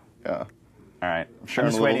 Gotcha. Yeah. All right. I'm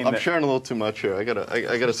sharing a little too much here. I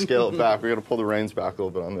gotta scale it back. We gotta pull the reins back a little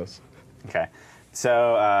bit on this. Okay.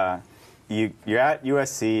 So you're at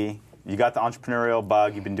USC. You got the entrepreneurial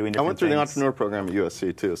bug. You've been doing different things. I went through the entrepreneur program at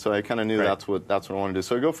USC too, so I kind of knew that's what I wanted to do.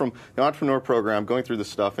 So I go from the entrepreneur program, going through this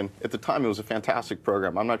stuff, and at the time it was a fantastic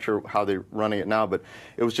program. I'm not sure how they're running it now, but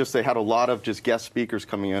it was just they had a lot of just guest speakers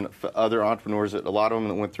coming in, other entrepreneurs, a lot of them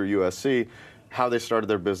that went through USC, how they started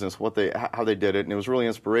their business, how they did it, and it was really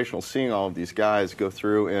inspirational seeing all of these guys go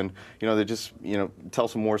through and they just tell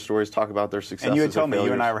some more stories, talk about their successes. And you had told me,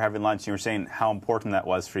 you and I were having lunch, and you were saying how important that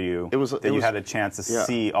was for you. You had a chance to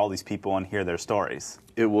see all these people and hear their stories.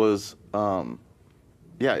 It was,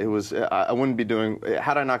 it was. I wouldn't be doing,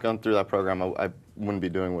 had I not gone through that program, I wouldn't be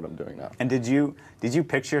doing what I'm doing now. And did you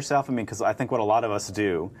picture yourself? I mean, because I think what a lot of us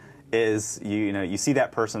do is you see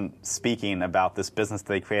that person speaking about this business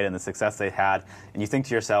they created and the success they had, and you think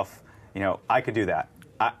to yourself, I could do that.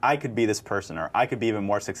 I could be this person, or I could be even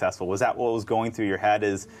more successful. Was that what was going through your head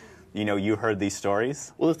as, you heard these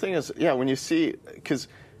stories? Well, the thing is, when you see, because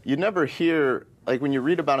you never hear, like when you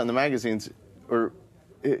read about it in the magazines, or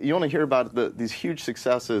you only hear about these huge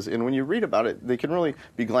successes, and when you read about it, they can really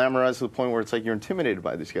be glamorized to the point where it's like you're intimidated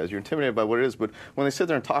by these guys. You're intimidated by what it is, but when they sit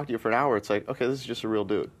there and talk to you for an hour, it's like, okay, this is just a real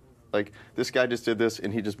dude. Like, this guy just did this,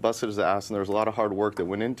 and he just busted his ass, and there was a lot of hard work that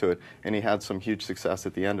went into it, and he had some huge success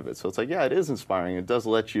at the end of it. So it's like, yeah, it is inspiring. It does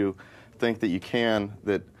let you think that you can,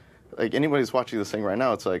 that like anybody's watching this thing right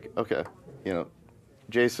now, it's like, okay, you know,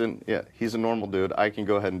 Jason, yeah, he's a normal dude. I can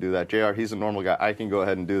go ahead and do that. JR, he's a normal guy. I can go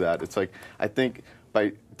ahead and do that. It's like, I think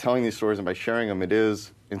by telling these stories and by sharing them, it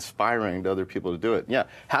is inspiring to other people to do it. Yeah,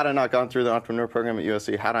 had I not gone through the entrepreneur program at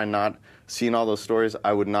USC, had I not seen all those stories,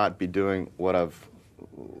 I would not be doing what I've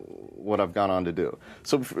gone on to do.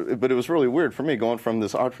 So, but it was really weird for me going from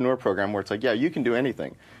this entrepreneur program where it's like, yeah, you can do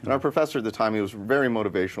anything. And our professor at the time, he was very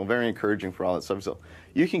motivational, very encouraging for all that stuff. So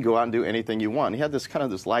you can go out and do anything you want. He had this kind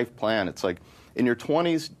of this life plan. It's like, in your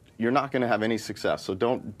 20s, you're not going to have any success. So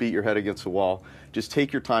don't beat your head against the wall. Just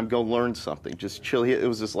take your time, go learn something. Just chill. It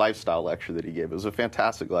was this lifestyle lecture that he gave. It was a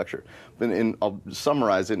fantastic lecture. And I'll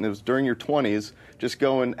summarize it. And it was during your 20s, just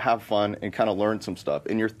go and have fun and kind of learn some stuff.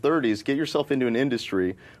 In your 30s, get yourself into an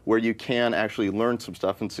industry where you can actually learn some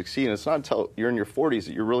stuff and succeed. And it's not until you're in your 40s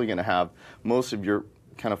that you're really going to have most of your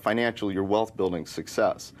kind of financial, your wealth building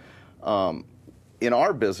success. In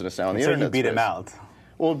our business now, in the internet you beat space, him out.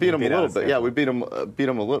 Well, we beat him a little bit. Yeah, we beat him a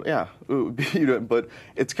little. Yeah, we beat him. But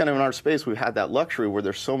it's kind of in our space, we've had that luxury where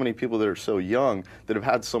there's so many people that are so young that have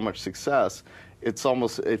had so much success. It's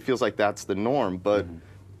almost, it feels like that's the norm. But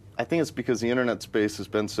I think it's because the internet space has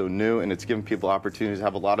been so new and it's given people opportunities to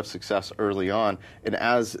have a lot of success early on. And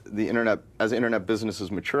as internet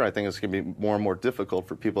businesses mature, I think it's going to be more and more difficult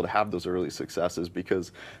for people to have those early successes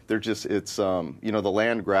because they're just, it's, you know, the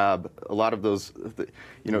land grab, a lot of those,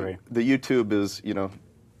 you know, the YouTube is, you know,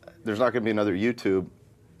 there's not going to be another YouTube,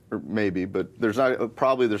 or maybe, but there's not going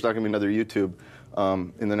to be another YouTube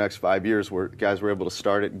in the next 5 years where guys were able to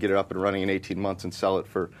start it and get it up and running in 18 months and sell it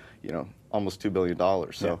for, you know, almost $2 billion.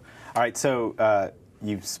 So, yeah. All right. So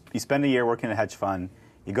you spend a year working at a hedge fund.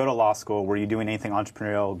 You go to law school. Were you doing anything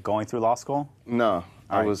entrepreneurial going through law school? No,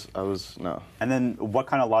 I was no. And then what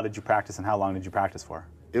kind of law did you practice, and how long did you practice for?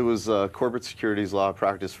 It was corporate securities law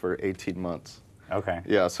practice for 18 months. Okay.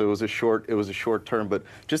 Yeah, so it was a short term, but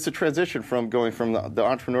just to transition from going from the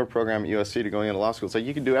entrepreneur program at USC to going into law school, it's like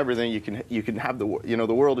you can do everything. You can have the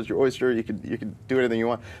world is your oyster. You can do anything you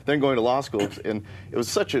want. Then going to law school, and it was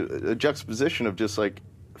such a juxtaposition of just like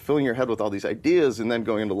filling your head with all these ideas, and then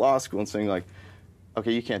going into law school and saying like,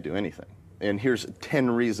 okay, you can't do anything. And here's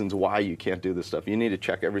 10 reasons why you can't do this stuff. You need to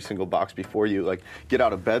check every single box before you like get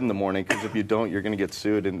out of bed in the morning, because if you don't, you're going to get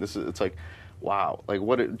sued. And it's like, wow, like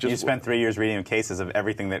what it just. You spent 3 years reading cases of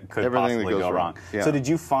everything that could possibly go wrong. Yeah. So did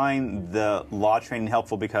you find the law training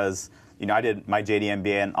helpful? Because, you know, I did my JD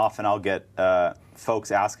MBA, and often I'll get folks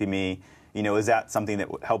asking me, you know, is that something that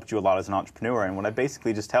helped you a lot as an entrepreneur? And what I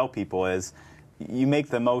basically just tell people is, you make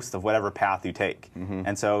the most of whatever path you take.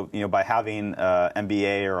 And so, you know, by having an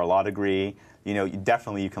MBA or a law degree, you know,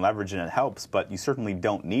 you can leverage it and it helps, but you certainly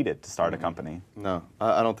don't need it to start a company. No,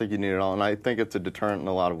 I don't think you need it all, and I think it's a deterrent in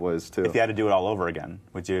a lot of ways too. If you had to do it all over again,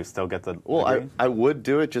 would you still get the Well, degree? I would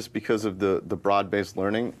do it just because of the broad-based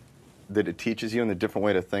learning that it teaches you and the different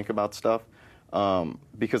way to think about stuff.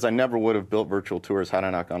 Because I never would have built virtual tours had I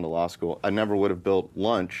not gone to law school. I never would have built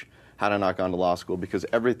lunch had I not gone to law school, because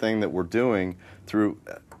everything that we're doing through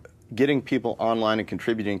getting people online and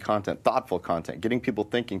contributing content, thoughtful content, getting people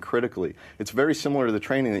thinking critically, it's very similar to the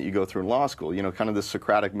training that you go through in law school, you know, kind of the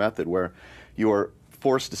Socratic method where you are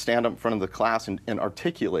forced to stand up in front of the class and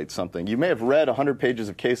articulate something. You may have read 100 pages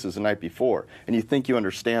of cases the night before, and you think you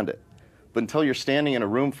understand it. But until you're standing in a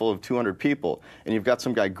room full of 200 people, and you've got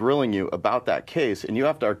some guy grilling you about that case, and you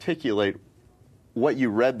have to articulate what you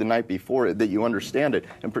read the night before, that you understand it,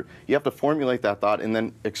 and you have to formulate that thought and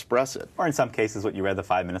then express it. Or in some cases, what you read the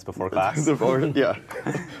 5 minutes before class. Yeah,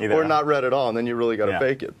 or not read at all, and then you really got to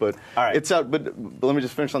fake it. But all right. it's out. But let me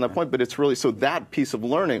just finish on that point. But it's really so that piece of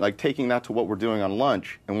learning, like taking that to what we're doing on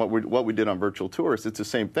lunch and what we did on virtual tours. It's the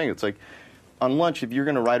same thing. It's like on lunch, if you're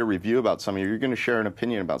going to write a review about something, or you're going to share an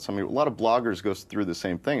opinion about something, a lot of bloggers go through the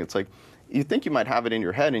same thing. It's like, you think you might have it in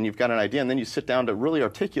your head and you've got an idea, and then you sit down to really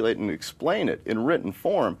articulate and explain it in written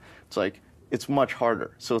form. It's like, it's much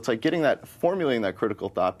harder. So it's like formulating that critical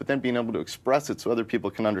thought, but then being able to express it so other people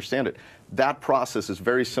can understand it. That process is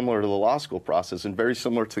very similar to the law school process, and very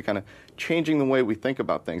similar to kind of changing the way we think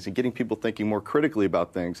about things and getting people thinking more critically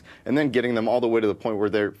about things, and then getting them all the way to the point where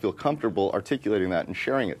they feel comfortable articulating that and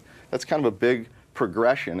sharing it. That's kind of a big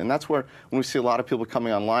progression, and that's where when we see a lot of people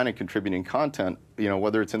coming online and contributing content, you know,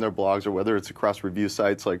 whether it's in their blogs or whether it's across review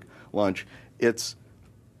sites like Lunch, it's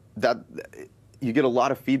that you get a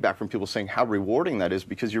lot of feedback from people saying how rewarding that is,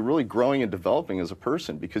 because you're really growing and developing as a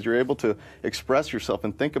person, because you're able to express yourself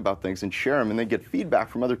and think about things and share them, and then get feedback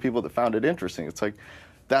from other people that found it interesting. It's like,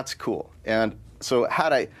 that's cool. And so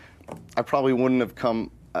had I probably wouldn't have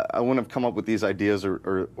come up with these ideas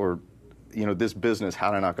or this business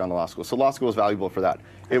had I not gone to law school. So law school was valuable for that.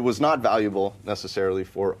 It was not valuable necessarily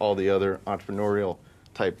for all the other entrepreneurial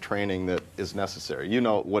type training that is necessary. You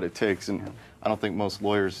know what it takes, and I don't think most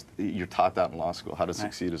lawyers, you're taught that in law school, how to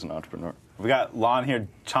succeed as an entrepreneur. We got Lon here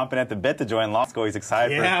chomping at the bit to join law school. He's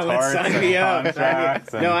excited for let's torts sign and me up.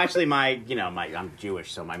 contracts. No, actually, I'm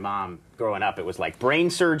Jewish, so my mom, growing up, it was like brain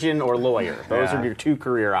surgeon or lawyer. Those are your two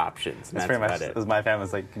career options. That's pretty much it. My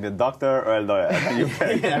family's like, a doctor or a lawyer.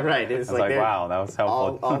 Yeah, right. It's like wow, that was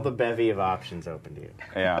helpful. All the bevy of options open to you.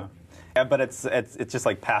 Yeah, but it's just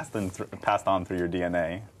like passed on through your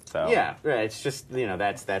DNA. So. Yeah, right. It's just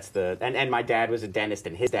that's the and my dad was a dentist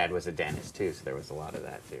and his dad was a dentist too, so there was a lot of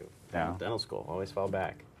that too. Yeah. Dental school always fall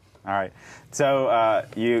back. All right. So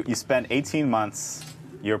you spent 18 months.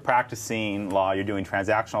 You're practicing law. You're doing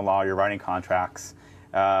transactional law. You're writing contracts.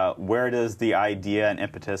 Where does the idea and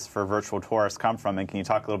impetus for Virtual Tourist come from? And can you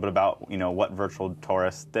talk a little bit about what Virtual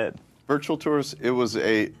Tourist did? Virtual Tourist, it was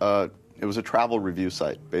a travel review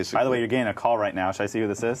site, basically. By the way, you're getting a call right now. Should I see who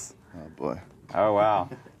this is? Oh boy. Oh wow.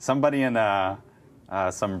 Somebody in a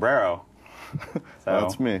sombrero. So,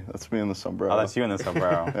 that's me. That's me in the sombrero. Oh, that's you in the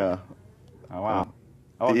sombrero. Yeah. Oh wow.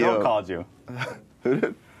 A girl called you. Who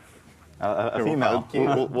did? A female.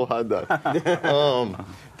 We'll hide that.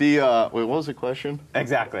 Wait, what was the question?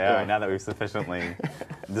 Exactly. All right. Now that we've sufficiently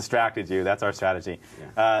distracted you, that's our strategy.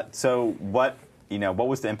 Yeah. So what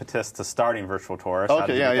was the impetus to starting Virtual Tourist? Okay. How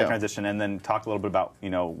did you make that transition? And then talk a little bit about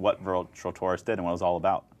what Virtual Tourist did and what it was all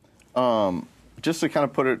about. Just to kind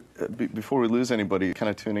of put it, before we lose anybody kind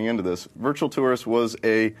of tuning into this, Virtual Tourist was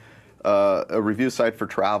a review site for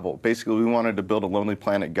travel. Basically, we wanted to build a Lonely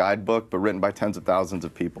Planet guidebook, but written by tens of thousands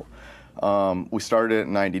of people. We started it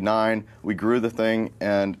in '99. We grew the thing,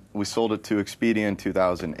 and we sold it to Expedia in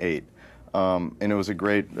 2008. And it was a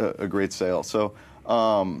great sale. So,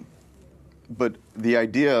 but the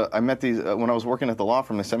idea, I met these when I was working at the law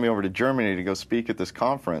firm. They sent me over to Germany to go speak at this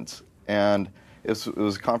conference, and it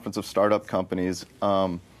was a conference of startup companies.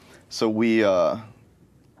 So I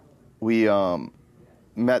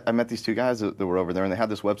met these two guys that were over there, and they had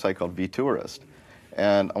this website called vTourist.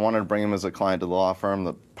 And I wanted to bring him as a client to the law firm.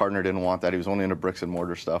 The partner didn't want that. He was only into bricks and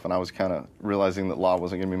mortar stuff, and I was kind of realizing that law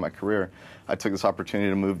wasn't going to be my career. I took this opportunity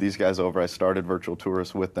to move these guys over. I started Virtual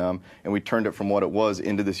Tourist with them, and we turned it from what it was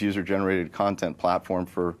into this user-generated content platform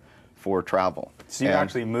for travel. So you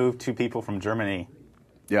actually moved two people from Germany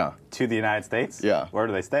to the United States? Yeah. Where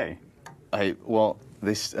do they stay?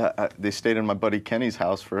 They stayed in my buddy Kenny's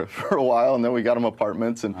house for a while, and then we got them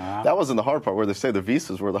apartments, and that wasn't the hard part. Where they stay, the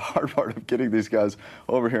visas were the hard part of getting these guys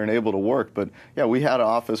over here and able to work. But yeah, we had an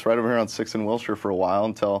office right over here on 6th and Wilshire for a while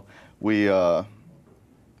until we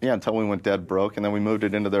went dead broke, and then we moved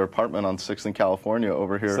it into their apartment on 6th and California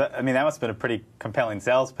over here. So, that must have been a pretty compelling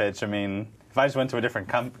sales pitch. If I just went to a different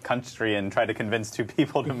country and tried to convince two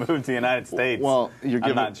people to move to the United States, I'm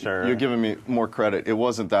not sure. You're giving me more credit. It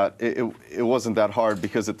wasn't that it wasn't that hard,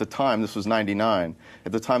 because at the time, this was '99.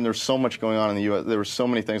 At the time, there was so much going on in the U.S. There were so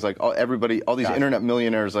many things, like all these internet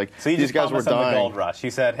millionaires, like so these guys were dying. The gold rush.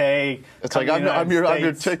 You said, "Hey, it's like I'm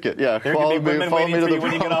your ticket. Yeah, follow me to the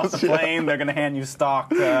when you get off the plane. They're going to hand you stock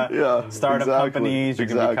to startup companies. You're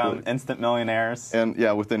going to become instant millionaires." And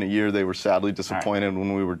yeah, within a year, they were sadly disappointed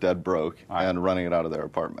when we were dead broke and running it out of their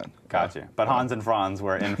apartment. Gotcha. But Hans and Franz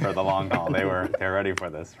were in for the long haul. They were ready for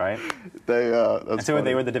this, right? They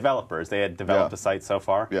were the developers. They had developed a site so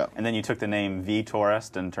far. Yeah. And then you took the name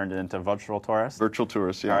vTourist and turned it into Virtual Tourist. Virtual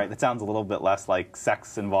Tourist, yeah. All right. That sounds a little bit less like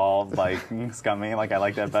sex involved, like scummy. Like I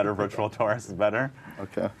like that better. Virtual Tourist is better.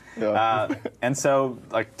 Okay. Yeah. And so,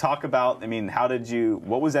 talk about.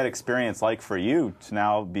 What was that experience like for you to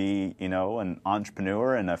now be, an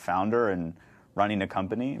entrepreneur and a founder and running a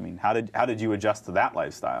company? How did you adjust to that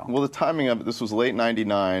lifestyle? Well, the timing of it, this was late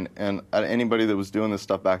 '99, and anybody that was doing this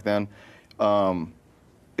stuff back then,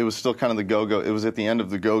 it was still kind of the go-go. It was at the end of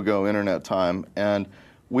the go-go internet time, and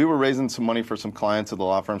we were raising some money for some clients at the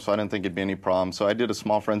law firm, so I didn't think it'd be any problem. So I did a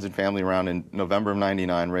small friends and family round in November of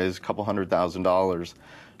 '99, raised a couple $100,000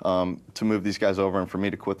 to move these guys over and for me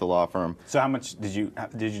to quit the law firm. So how much did you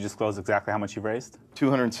disclose exactly how much you raised?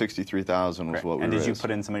 $263,000 was what we raised. And did you put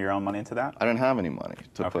in some of your own money into that? I didn't have any money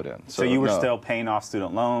to put in. So you were still paying off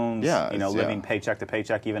student loans, living yeah. paycheck to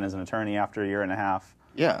paycheck even as an attorney after a year and a half?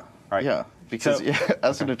 Yeah. Right. Yeah. Because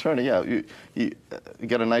as an attorney, you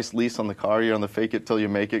get a nice lease on the car. You're on the fake it till you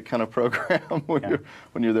make it kind of program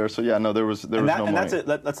when you're there. So yeah, no, there was no money. And that's it.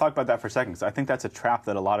 Let's talk about that for a second, because I think that's a trap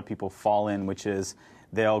that a lot of people fall in, which is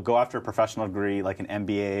they'll go after a professional degree like an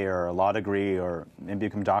MBA or a law degree or maybe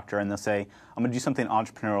become a doctor, and they'll say, I'm going to do something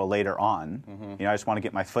entrepreneurial later on. Mm-hmm. I just want to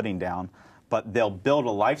get my footing down. but they'll build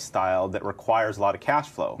a lifestyle that requires a lot of cash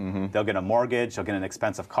flow. They'll get a mortgage, they'll get an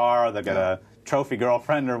expensive car, they'll get a trophy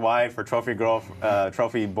girlfriend or wife or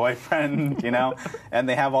trophy boyfriend, you know, and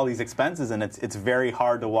they have all these expenses, and it's very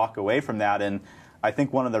hard to walk away from that. And I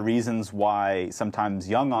think one of the reasons why sometimes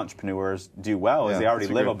young entrepreneurs do well is they already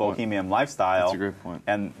live a bohemian lifestyle. That's a great point.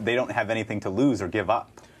 And they don't have anything to lose or give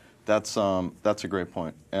up. That's a great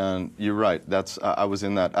point, and you're right. I was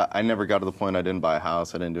in that. I never got to the point I didn't buy a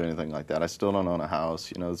house. I didn't do anything like that. I still don't own a house.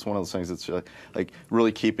 You know, it's one of those things that's like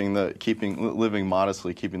really living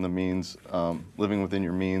modestly, keeping the means, living within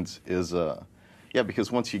your means is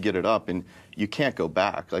because once you get it up and you can't go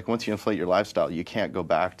back. Like once you inflate your lifestyle, you can't go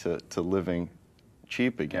back to living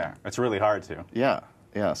cheap again. Yeah, it's really hard to.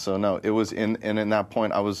 Yeah. So no, it was in that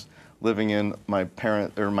point I was living in my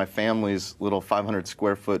family's little 500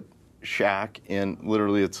 square foot shack in,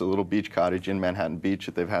 literally it's a little beach cottage in Manhattan Beach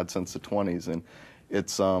that they've had since the 20s, and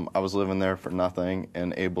it's I was living there for nothing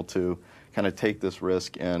and able to kind of take this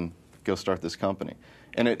risk and go start this company.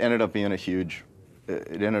 And it ended up being a huge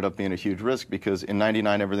risk because in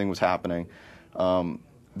 '99 everything was happening.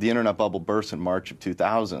 The internet bubble burst in March of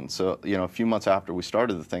 2000. So, you know, a few months after we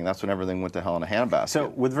started the thing, that's when everything went to hell in a handbasket. So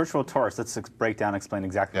with Virtual Tourist, let's explain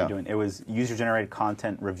exactly what you're doing. It was user-generated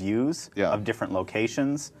content reviews of different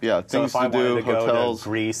locations. Yeah, so things if I to do, wanted to hotels. Go to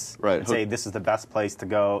Greece, and say this is the best place to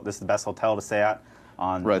go, this is the best hotel to stay at.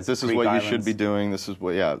 This is what you should be doing. This is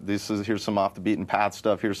what, here's some off the beaten path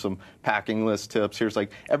stuff. Here's some packing list tips. Here's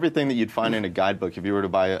like everything that you'd find in a guidebook if you were to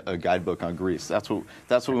buy a guidebook on Greece. That's what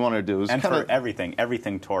we wanted to do. And for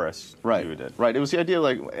everything tourists did. Right. It was the idea,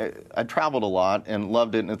 like, I traveled a lot and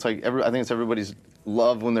loved it, and it's like, I think it's everybody's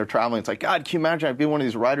love when they're traveling. It's like, God, can you imagine I'd be one of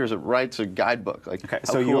these writers that writes a guidebook? Like, how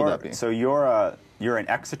cool would that be? So you're an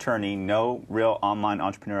ex-attorney, no real online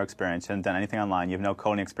entrepreneurial experience, haven't done anything online, you have no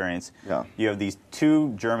coding experience. Yeah. You have these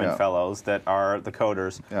two German fellows that are the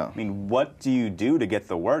coders. Yeah. I mean, what do you do to get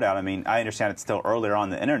the word out? I mean, I understand it's still earlier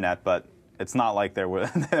on the internet, but it's not like there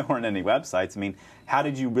weren't any websites. I mean, how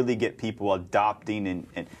did you really get people adopting,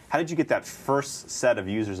 and how did you get that first set of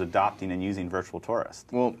users adopting and using Virtual Tourist?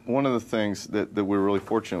 Well, one of the things that we were really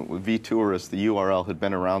fortunate with VTourist, the URL had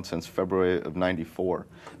been around since February of '94.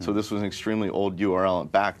 So this was an extremely old URL.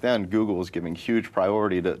 And back then, Google was giving huge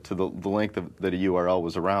priority to the length that a URL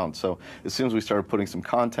was around. So as soon as we started putting some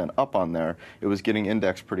content up on there, it was getting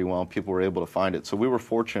indexed pretty well, and people were able to find it. So we were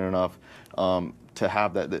fortunate enough to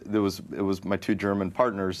have that. It was my two German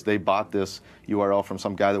partners. They bought this URL from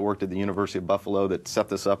some guy that worked at the University of Buffalo that set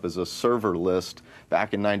this up as a server list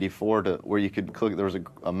back in '94 where you could click. There was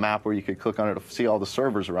a map where you could click on it to see all the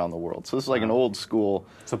servers around the world. So this is like an old school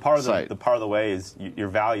So part of site. the part of the way is your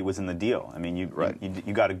value was in the deal. I mean, you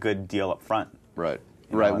got a good deal up front. Right.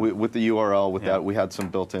 With the URL, with that, we had some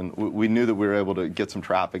built-in. We knew that we were able to get some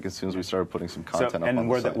traffic as soon as we started putting some content up on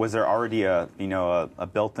the site. Was there already a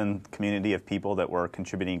built-in community of people that were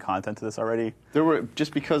contributing content to this already? There were,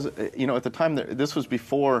 just because at the time this was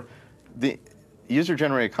before the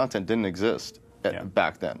user-generated content didn't exist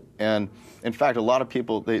back then, and in fact, a lot of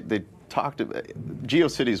people they talked about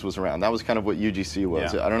GeoCities was around. That was kind of what UGC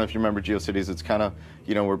was. I don't know if you remember GeoCities. It's kind of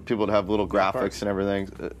where people would have little graphics and everything,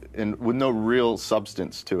 and with no real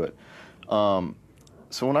substance to it.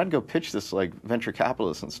 So when I'd go pitch this like venture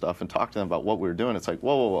capitalists and stuff and talk to them about what we were doing, it's like,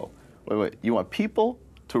 whoa, wait, you want people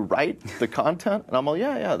to write the content? And I'm all,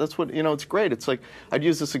 yeah, that's what it's great. It's like I'd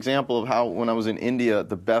use this example of how when I was in India,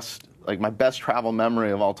 my best travel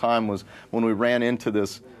memory of all time was when we ran into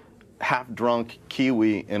this half-drunk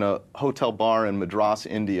Kiwi in a hotel bar in Madras,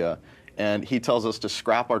 India, and he tells us to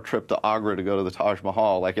scrap our trip to Agra to go to the Taj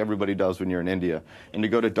Mahal, like everybody does when you're in India, and to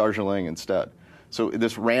go to Darjeeling instead. So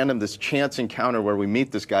this chance encounter where we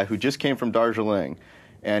meet this guy who just came from Darjeeling,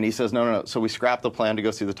 and he says, no. So we scrap the plan to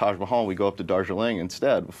go see the Taj Mahal, and we go up to Darjeeling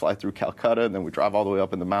instead. We fly through Calcutta, and then we drive all the way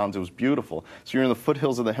up in the mountains. It was beautiful. So you're in the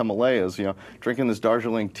foothills of the Himalayas, drinking this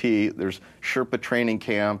Darjeeling tea. There's Sherpa training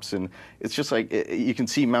camps, and it's just like, you can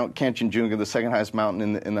see Mount Kanchenjunga, the second highest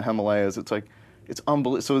mountain in the Himalayas. It's like, it's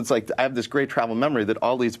unbelievable. So it's like, I have this great travel memory that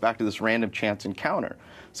all leads back to this random chance encounter.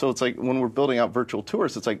 So it's like, when we're building out virtual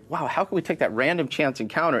tours, it's like, wow, how can we take that random chance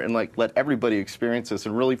encounter and like let everybody experience this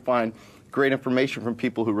and really find great information from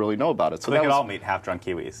people who really know about it. So we could all meet half-drunk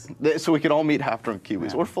Kiwis. So we could all meet half-drunk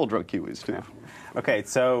Kiwis, or full-drunk Kiwis, too. Yeah. Okay,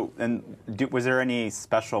 so was there any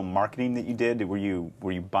special marketing that you did? Were you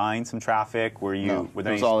buying some traffic? Were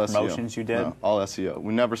there any promotions you did? No, all SEO.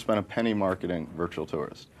 We never spent a penny marketing Virtual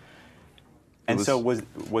Tourist. And so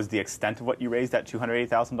was the extent of what you raised at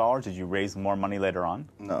 $280,000? Did you raise more money later on?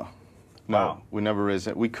 No. No, Wow. we never raised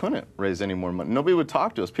it. We couldn't raise any more money. Nobody would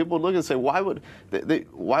talk to us. People would look and say, why would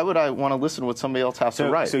I want to listen to what somebody else has to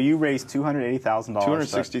write? So you raised $280,000.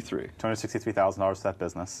 $263,000 to that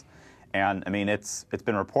business. And I mean, it's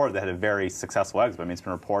been reported that it had a very successful exit. I mean, it's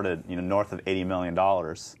been reported, north of $80 million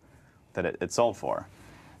that it sold for.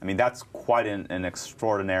 I mean, that's quite an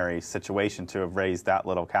extraordinary situation to have raised that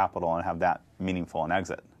little capital and have that meaningful an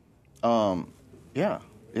exit. Yeah,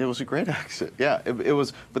 it was a great exit. Yeah, it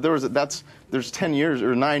was. But there's 10 years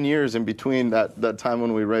or 9 years in between that time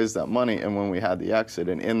when we raised that money and when we had the exit,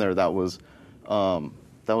 and in there that was a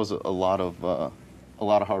lot of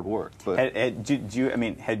hard work. But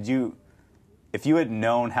if you had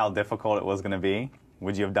known how difficult it was going to be,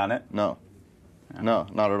 would you have done it? No, no,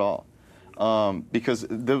 not at all. Because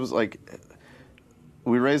there was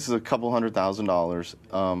we raised a couple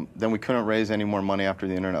 $100,000. Then we couldn't raise any more money after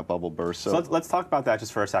the internet bubble burst. So let's talk about that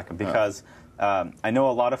just for a second, because I know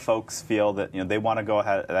a lot of folks feel that they want to go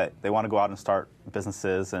ahead, they want to go out and start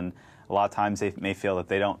businesses, and a lot of times they may feel that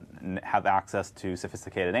they don't have access to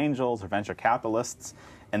sophisticated angels or venture capitalists,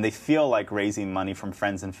 and they feel like raising money from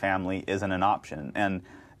friends and family isn't an option. And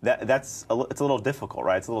it's a little difficult,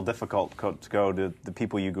 right? It's a little difficult to go to the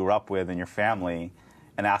people you grew up with and your family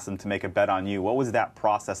and ask them to make a bet on you. What was that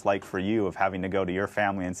process like for you of having to go to your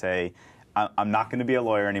family and say, I'm not going to be a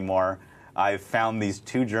lawyer anymore. I've found these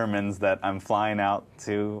 2 Germans that I'm flying out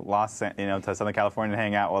to to Southern California to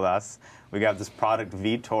hang out with us. We got this product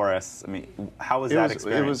V Taurus. I mean, how was that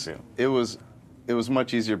experience for you? It was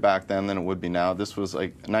much easier back then than it would be now. This was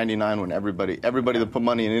like '99 when everybody that put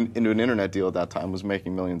money into an internet deal at that time was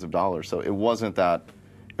making millions of dollars. So it wasn't that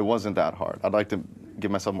hard. I'd like to give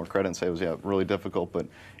myself more credit and say it was really difficult, but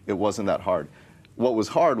it wasn't that hard. What was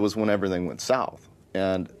hard was when everything went south.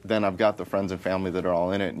 And then I've got the friends and family that are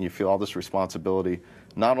all in it, and you feel all this responsibility,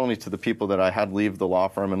 not only to the people that I had leave the law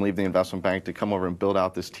firm and leave the investment bank to come over and build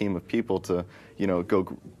out this team of people to,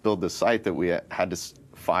 go build this site that we had to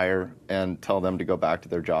fire and tell them to go back to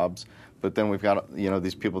their jobs. But then we've got,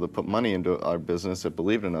 these people that put money into our business that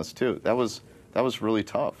believed in us too. That was really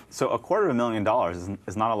tough. So $250,000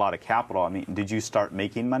 is not a lot of capital. I mean, did you start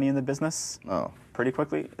making money in the business pretty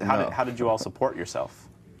quickly? How did you all support yourself?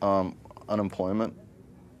 Unemployment.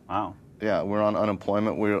 Wow. Yeah, we're on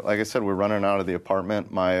unemployment. Like I said, we're running out of the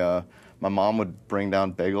apartment. My mom would bring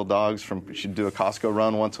down bagel dogs she'd do a Costco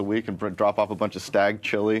run once a week and drop off a bunch of stag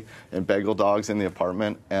chili and bagel dogs in the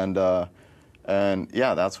apartment. And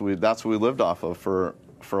yeah, that's what we lived off of for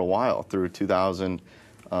a while through 2000,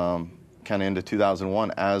 kind of into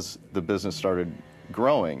 2001 as the business started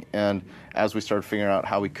growing and as we started figuring out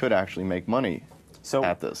how we could actually make money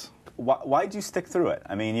at this. Why did you stick through it?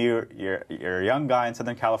 I mean, you're a young guy in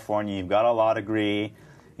Southern California. You've got a law degree.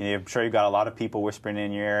 I'm sure you've got a lot of people whispering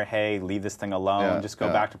in your ear, "Hey, leave this thing alone. Just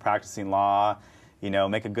go back to practicing law.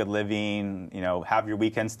 Make a good living. Have your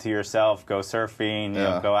weekends to yourself. Go surfing.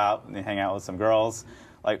 Go out and hang out with some girls."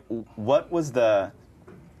 Like, what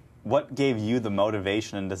gave you the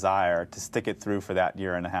motivation and desire to stick it through for that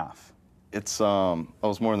year and a half? It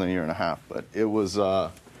was more than a year and a half, but it was.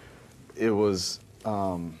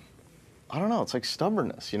 I don't know, it's like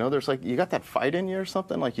stubbornness, there's you got that fight in you or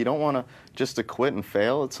something, like you don't want to just to quit and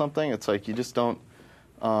fail at something. It's like you just don't,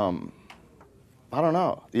 I don't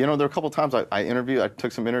know. There are a couple times I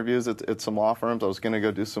took some interviews at some law firms. I was going to go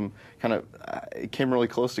do some it came really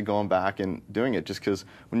close to going back and doing it just because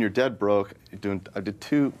when you're dead broke, I did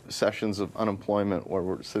 2 sessions of unemployment where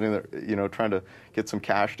we're sitting there, trying to get some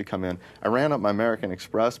cash to come in. I ran up my American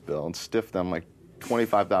Express bill and stiffed them like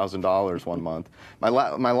 $25,000 one month. My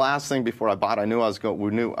last thing before I bought, we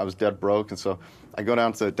knew I was dead broke, and so I go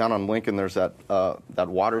down on Lincoln. There's that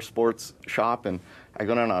water sports shop, and I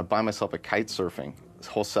go down and I buy myself a kite surfing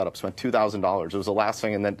whole setup. Spent $2,000. It was the last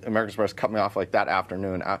thing, and then American Express cut me off like that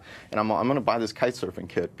afternoon. And I'm going to buy this kite surfing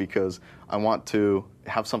kit because I want to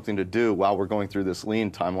have something to do while we're going through this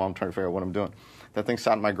lean time while I'm trying to figure out what I'm doing. That thing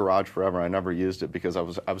sat in my garage forever. I never used it because I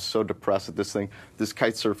was so depressed at this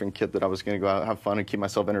kite surfing kit that I was going to go out and have fun and keep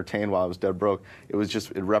myself entertained while I was dead broke. It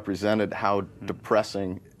represented how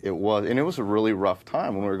depressing it was. And it was a really rough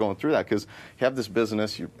time when we were going through that because you have this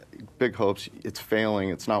business, big hopes, it's failing,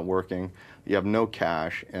 it's not working, you have no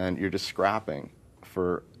cash, and you're just scrapping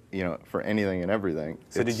for anything and everything.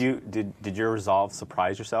 So did your resolve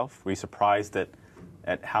surprise yourself? Were you surprised at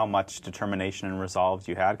how much determination and resolve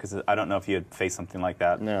you had? Because I don't know if you had faced something like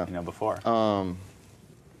that before.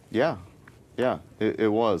 Yeah,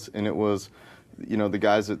 it was. And it was, the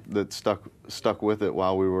guys that stuck with it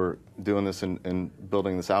while we were doing this and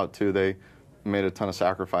building this out too, they made a ton of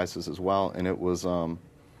sacrifices as well. And it was,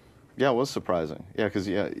 Yeah, it was surprising. Yeah, because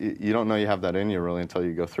you don't know you have that in you really until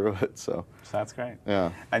you go through it. So that's great.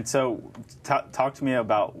 Yeah. And so, talk to me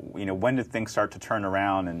about when did things start to turn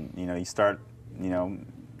around, and you start, you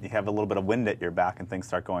have a little bit of wind at your back, and things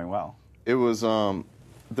start going well. It was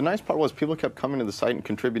the nice part was people kept coming to the site and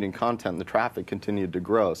contributing content, and the traffic continued to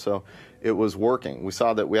grow. So it was working. We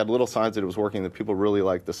saw that we had little signs that it was working, that people really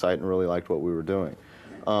liked the site and really liked what we were doing.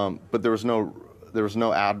 But there was no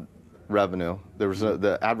ad revenue. There was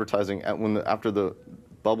the advertising after the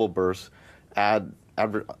bubble burst.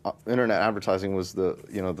 Internet advertising was the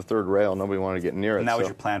third rail. Nobody wanted to get near it. And that was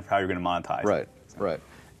your plan for how you're going to monetize. Right, right.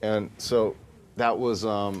 And so that was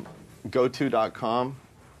GoTo.com,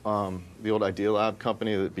 the old Idealab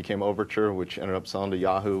company that became Overture, which ended up selling to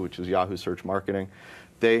Yahoo, which is Yahoo Search Marketing.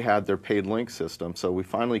 They had their paid link system, so we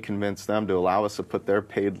finally convinced them to allow us to put their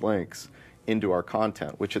paid links into our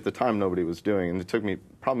content, which at the time nobody was doing. And it took me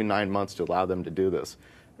probably 9 months to allow them to do this,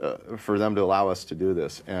 for them to allow us to do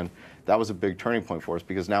this. And that was a big turning point for us,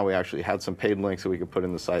 because now we actually had some paid links that we could put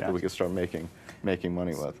in the site that we could start making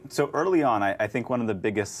money with. So early on, I think one of the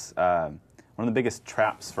biggest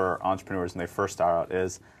traps for entrepreneurs when they first start out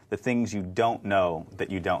is the things you don't know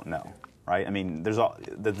that you don't know, right? I mean,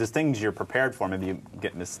 there's things you're prepared for. Maybe you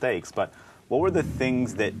get mistakes, but what were the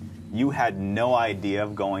things that you had no idea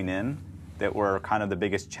of going in that were kind of the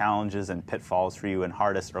biggest challenges and pitfalls for you and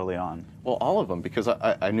hardest early on? Well, all of them, because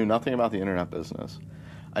I knew nothing about the internet business.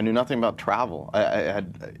 I knew nothing about travel.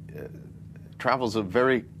 Travel's a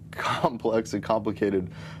very complex and complicated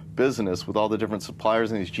business with all the different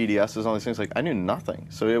suppliers and these GDSs and all these things. Like, I knew nothing.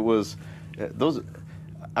 So it was those.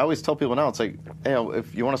 I always tell people now, it's like, hey,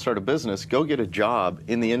 if you want to start a business, go get a job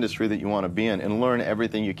in the industry that you want to be in and learn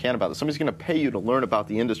everything you can about it. Somebody's going to pay you to learn about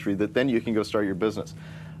the industry that then you can go start your business.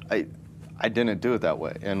 I didn't do it that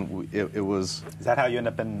way, and it was... Is that how you end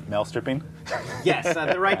up in mail stripping? Yes,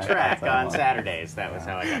 the right track on Saturdays. That was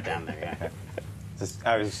how I got down there, yeah.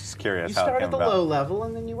 I was just curious. You start at the low level,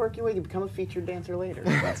 and then you work your way. You become a featured dancer later.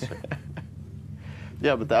 That's true.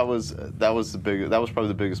 Yeah, but that was probably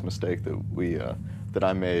the biggest mistake that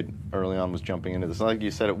I made early on, was jumping into this. Like you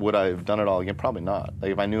said, would I have done it all again? Probably not.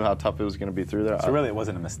 Like, if I knew how tough it was going to be through there. So really, it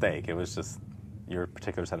wasn't a mistake. It was just your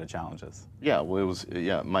particular set of challenges. Yeah, well, it was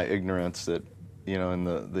my ignorance that, and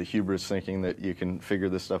the hubris thinking that you can figure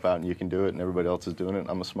this stuff out and you can do it, and everybody else is doing it, and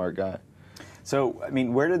I'm a smart guy. So, I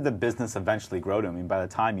mean, where did the business eventually grow to? I mean, by the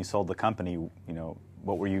time you sold the company,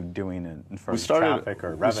 what were you doing in for traffic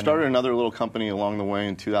or revenue? We started another little company along the way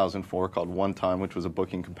in 2004 called One Time, which was a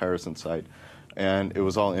booking comparison site. And it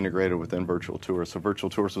was all integrated within Virtual Tours. So Virtual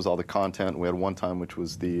Tours was all the content. We had One Time, which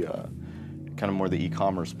was the kind of more the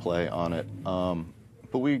e-commerce play on it.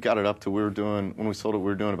 But we got it up to, when we sold it, we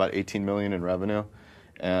were doing about 18 million in revenue,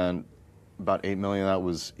 and about 8 million of that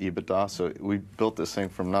was EBITDA. So we built this thing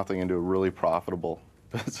from nothing into a really profitable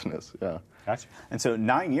business. Yeah. Gotcha. And so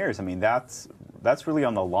 9 years, I mean, that's really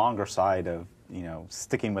on the longer side of,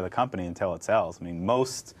 sticking with a company until it sells. I mean,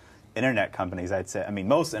 most internet companies,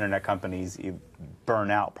 most internet companies burn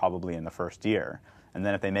out probably in the first year. And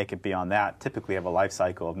then if they make it beyond that, typically have a life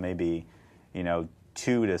cycle of maybe,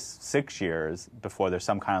 2 to 6 years before there's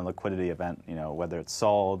some kind of liquidity event, whether it's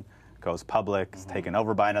sold, goes public, is taken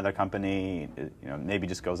over by another company, maybe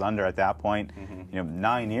just goes under at that point.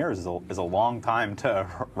 9 years is a long time to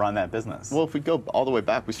run that business. Well, if we go all the way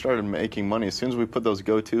back, we started making money. As soon as we put those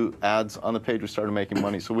go-to ads on the page, we started making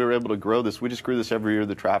money. So we were able to grow this. We just grew this every year.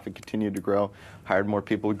 The traffic continued to grow, hired more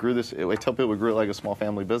people. We grew this. I tell people we grew it like a small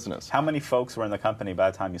family business. How many folks were in the company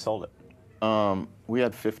by the time you sold it? We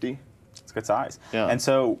had 50. It's a good size. Yeah. And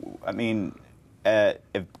so, I mean, if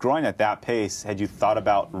growing at that pace, had you thought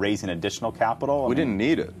about raising additional capital? We didn't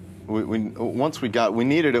need it. We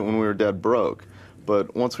needed it when we were dead broke.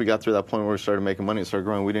 But once we got through that point where we started making money and started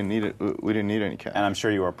growing, we didn't need it. We didn't need any cash. And I'm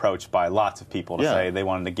sure you were approached by lots of people to say they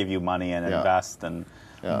wanted to give you money and invest. And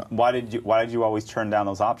why did you always turn down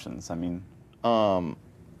those options? I mean, well,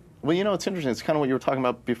 it's interesting. It's kind of what you were talking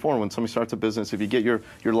about before. When somebody starts a business, if you get your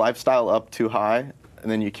lifestyle up too high, and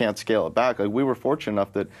then you can't scale it back. Like, we were fortunate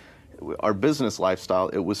enough that our business lifestyle,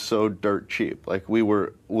 it was so dirt cheap. Like, we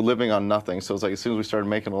were living on nothing. So it's like, as soon as we started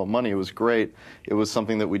making a little money, it was great. It was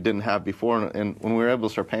something that we didn't have before. And when we were able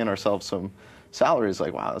to start paying ourselves some salaries,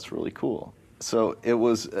 like, wow, that's really cool. So it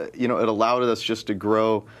was, it allowed us just to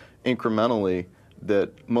grow incrementally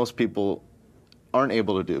that most people aren't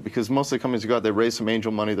able to do, because most of the companies go out, they raise some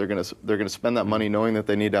angel money, they're going to spend that money knowing that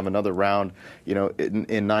they need to have another round,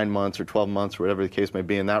 in 9 months or 12 months or whatever the case may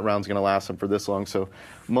be, and that round's going to last them for this long. So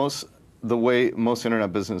the way most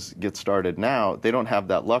internet business gets started now, they don't have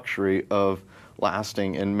that luxury of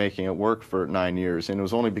lasting and making it work for 9 years. And it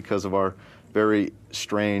was only because of our very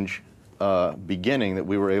strange beginning that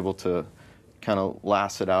we were able to kind of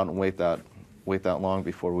last it out and wait that long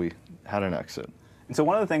before we had an exit. And so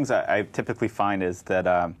one of the things I typically find is that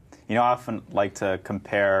I often like to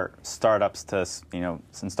compare startups to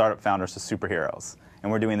some startup founders to superheroes.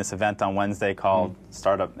 And we're doing this event on Wednesday called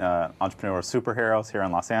Startup Entrepreneurial Superheroes here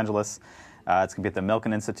in Los Angeles. It's going to be at the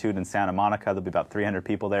Milken Institute in Santa Monica. There'll be about 300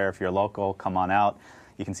 people there. If you're local, come on out.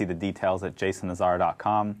 You can see the details at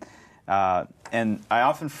jasonnazar.com. And I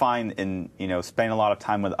often find in spending a lot of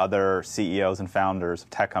time with other CEOs and founders of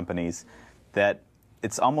tech companies that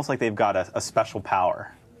it's almost like they've got a special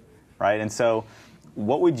power, right? And so,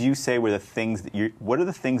 what would you say were the things that what are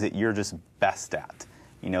the things that you're just best at?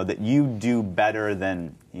 That you do better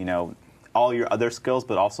than all your other skills,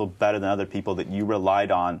 but also better than other people that you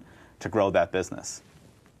relied on to grow that business.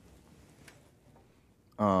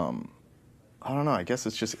 I don't know. I guess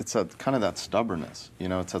it's kind of that stubbornness.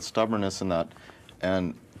 It's that stubbornness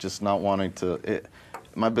and just not wanting to.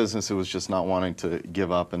 My business, it was just not wanting to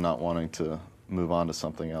give up and not wanting to move on to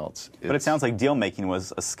something else. But it sounds like deal making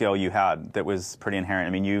was a skill you had that was pretty inherent.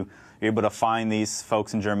 I mean, you're able to find these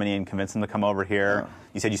folks in Germany and convince them to come over here. Yeah.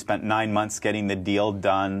 You said you spent 9 months getting the deal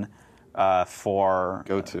done for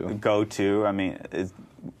GoTo. I mean,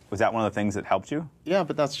 was that one of the things that helped you? Yeah,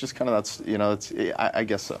 but that's just kind of I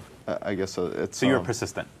guess so. I guess so. So you were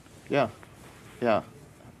persistent. Yeah,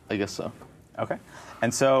 I guess so. Okay,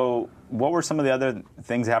 and so what were some of the other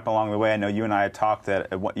things that happened along the way? I know you and I had talked that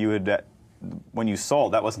when you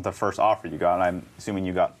sold, that wasn't the first offer you got. I'm assuming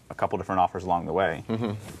you got a couple different offers along the way.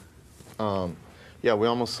 Mm-hmm. Yeah, we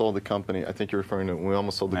almost sold the company. I think you're referring to. We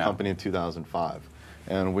almost sold the company in 2005,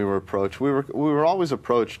 and we were approached. We were always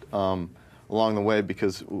approached along the way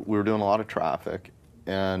because we were doing a lot of traffic,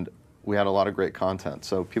 and we had a lot of great content.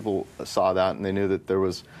 So people saw that, and they knew that there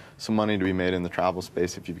was some money to be made in the travel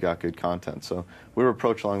space if you've got good content. So we were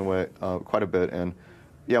approached along the way quite a bit, and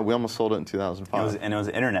yeah, we almost sold it in 2005. It was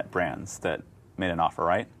internet brands that made an offer,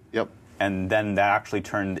 right? Yep. And then that actually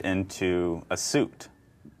turned into a suit,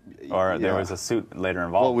 or there was a suit later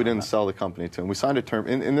involved. Well, we didn't sell the company to them. We signed a term,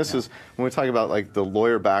 and this is when we talk about like the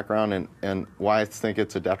lawyer background and why I think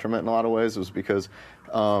it's a detriment in a lot of ways. Was because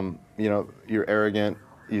you're arrogant.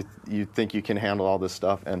 You think you can handle all this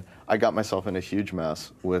stuff, and I got myself in a huge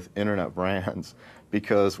mess with internet brands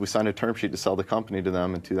because we signed a term sheet to sell the company to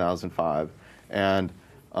them in 2005, and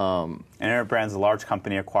Internet Brands, a large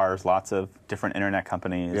company, acquires lots of different internet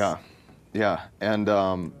companies. Yeah, and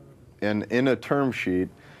in a term sheet,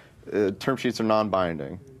 term sheets are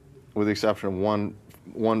non-binding, with the exception of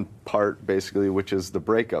one part basically, which is the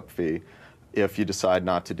breakup fee. If you decide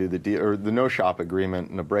not to do the deal, or the no-shop agreement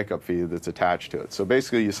and a breakup fee that's attached to it. So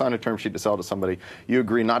basically, you sign a term sheet to sell to somebody, you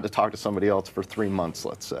agree not to talk to somebody else for 3 months,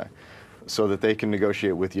 let's say, so that they can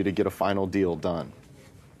negotiate with you to get a final deal done.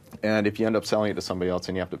 And if you end up selling it to somebody else,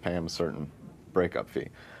 then you have to pay them a certain breakup fee.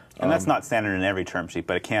 And that's not standard in every term sheet,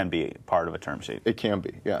 but it can be part of a term sheet. It can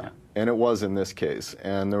be, yeah. And it was in this case.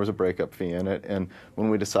 And there was a breakup fee in it. And when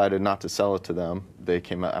we decided not to sell it to them, they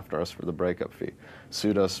came after us for the breakup fee.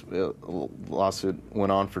 Sued us. Lawsuit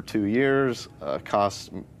went on for 2 years.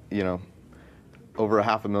 Cost, over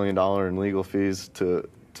 $500,000 in legal fees to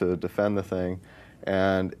defend the thing.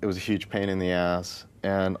 And it was a huge pain in the ass.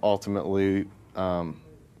 And ultimately,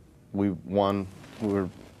 we won. We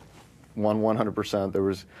won 100%. There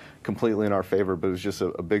was completely in our favor, but it was just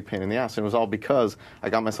a big pain in the ass. And it was all because I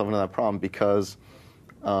got myself into that problem because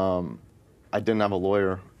I didn't have a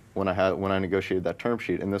lawyer when I negotiated that term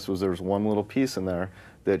sheet. And there was one little piece in there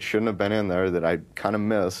that shouldn't have been in there that I kind of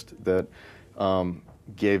missed that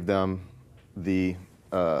gave them the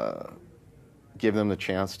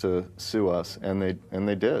chance to sue us, and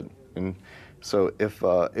they did. And so if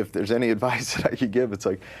there's any advice that I could give, it's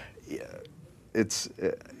like,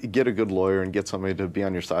 get a good lawyer and get somebody to be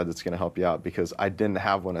on your side that's going to help you out, because I didn't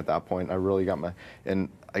have one at that point. I really got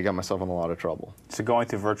myself in a lot of trouble. So going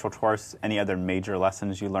through virtual tours, any other major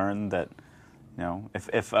lessons you learned that,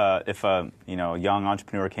 if a young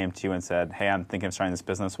entrepreneur came to you and said, "Hey, I'm thinking of starting this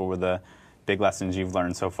business," what were the big lessons you've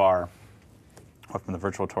learned so far? What from the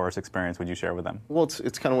virtual tourist experience would you share with them? Well,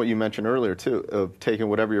 it's kind of what you mentioned earlier too, of taking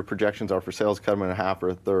whatever your projections are for sales, cut them in half or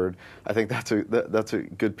a third. I think that's a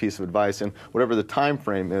good piece of advice, and whatever the time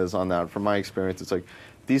frame is on that. From my experience, it's like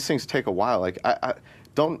these things take a while. Like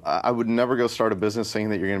I would never go start a business saying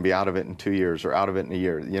that you're going to be out of it in 2 years or out of it in a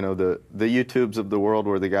year. The YouTubes of the world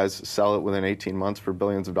where the guys sell it within 18 months for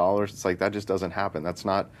billions of dollars. It's like that just doesn't happen. That's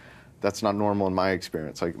not normal in my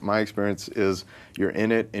experience. Like my experience is you're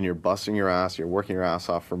in it and you're busting your ass, you're working your ass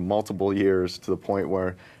off for multiple years to the point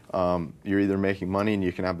where You're either making money and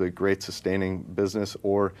you can have the great sustaining business,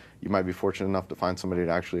 or you might be fortunate enough to find somebody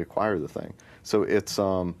to actually acquire the thing. So it's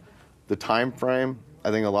the time frame. I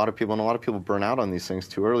think a lot of people burn out on these things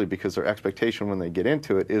too early because their expectation when they get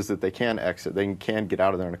into it is that they can exit, they can get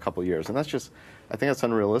out of there in a couple of years, and that's just, I think that's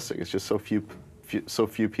unrealistic. It's just so few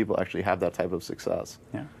people actually have that type of success.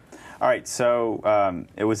 Yeah. All right. So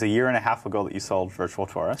it was a year and a half ago that you sold Virtual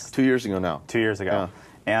Tourist. 2 years ago now. 2 years ago. Yeah.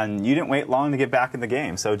 And you didn't wait long to get back in the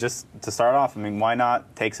game. So just to start off, I mean, why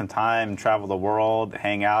not take some time, travel the world,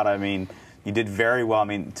 hang out? I mean, you did very well. I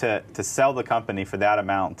mean, to sell the company for that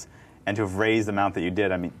amount and to have raised the amount that you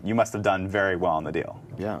did, I mean, you must have done very well on the deal.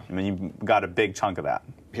 Yeah. I mean, you got a big chunk of that.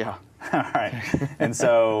 Yeah. All right. And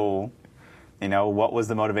so, you know, what was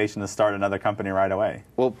the motivation to start another company right away?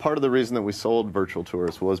 Well, part of the reason that we sold Virtual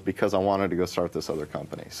Tourist was because I wanted to go start this other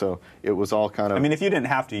company. So it was all kind of... I mean, if you didn't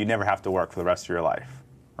have to, you'd never have to work for the rest of your life,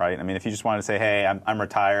 right? I mean, if you just wanted to say, hey, I'm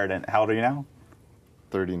retired, and how old are you now?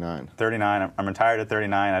 39. 39. I'm retired at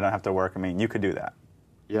 39. I don't have to work. I mean, you could do that.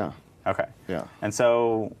 Yeah. Okay. Yeah. And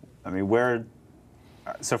so, I mean,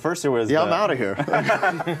 so first there was... Yeah, I'm out of here.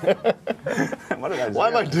 What did I do? Why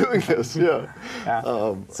am I doing this? Yeah.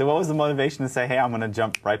 Yeah. So what was the motivation to say, hey, I'm going to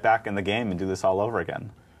jump right back in the game and do this all over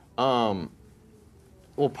again? Well,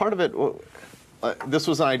 part of it, this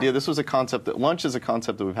was an idea, this was a concept, that lunch is a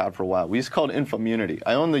concept that we've had for a while. We used to call it Infomunity.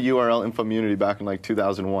 I owned the URL Infomunity back in like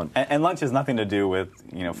 2001. And lunch has nothing to do with,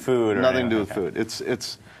 you know, food or nothing to do anything. with food.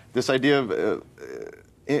 It's this idea of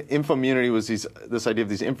Infomunity was this idea of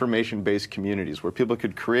these information-based communities where people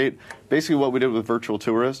could create basically what we did with Virtual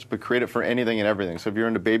Tourist, but create it for anything and everything. So if you're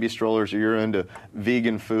into baby strollers, or you're into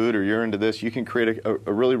vegan food, or you're into this, you can create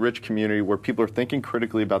a really rich community where people are thinking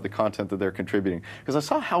critically about the content that they're contributing. Because I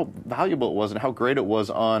saw how valuable it was and how great it was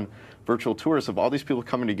on Virtual Tourist of all these people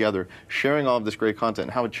coming together, sharing all of this great content,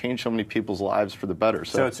 and how it changed so many people's lives for the better.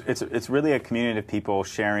 So it's really a community of people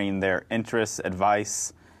sharing their interests,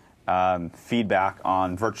 advice, feedback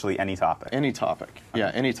on virtually any topic. Any topic, yeah,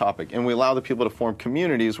 any topic. And we allow the people to form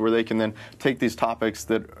communities where they can then take these topics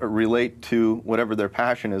that relate to whatever their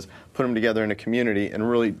passion is, put them together in a community, and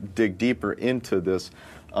really dig deeper into this.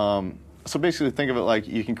 So basically think of it like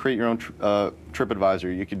you can create your own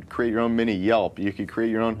TripAdvisor, you could create your own mini Yelp, you could create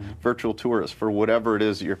your own Virtual Tourist for whatever it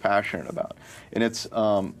is that you're passionate about. And it's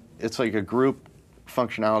like a group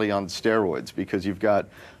functionality on steroids, because you've got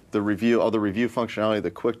the review, all the review functionality,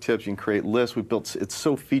 the quick tips, you can create lists. We built, it's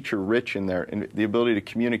so feature rich in there, and the ability to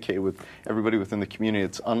communicate with everybody within the community,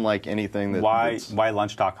 it's unlike anything that... Why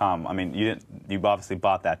lunch.com? I mean, you obviously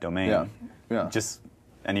bought that domain. Yeah, yeah. Just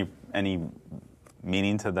any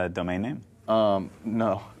meaning to the domain name?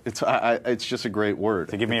 No, it's just a great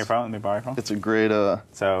word. So give me your phone, let me borrow your phone. It's a great...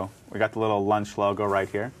 So we got the little lunch logo right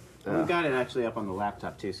here. Yeah. We've got it actually up on the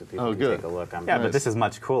laptop too, so people can good. take a look. Yeah, but this is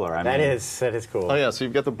much cooler. I mean, that is cool. Oh yeah, so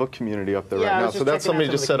you've got the book community up there Yeah, right now. So that's somebody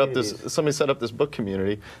just set up communities. this. Somebody set up this book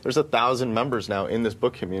community. There's 1,000 members now in this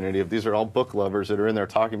book community. These are all book lovers that are in there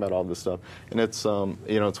talking about all this stuff. And it's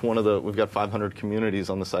it's one of the. We've got 500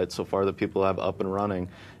 communities on the site so far that people have up and running.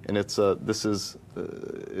 And it's it's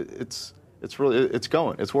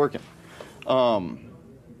going. It's working.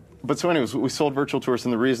 But so anyways, we sold Virtual Tourist,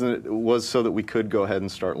 and the reason it was so that we could go ahead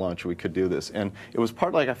and start lunch. We could do this. And it was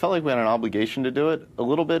I felt like we had an obligation to do it a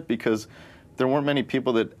little bit, because there weren't many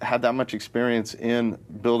people that had that much experience in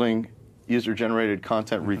building user-generated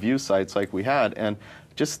content review sites like we had. And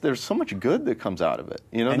just there's so much good that comes out of it.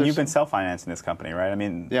 And you've been self-financing this company, right? I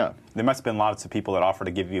mean, yeah. There must have been lots of people that offer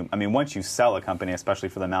to give you, I mean, once you sell a company, especially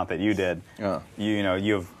for the amount that you did, you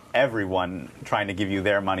have everyone trying to give you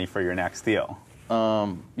their money for your next deal.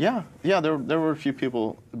 There were a few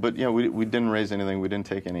people, but we didn't raise anything. We didn't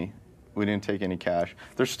take any cash.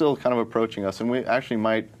 They're still kind of approaching us, and we actually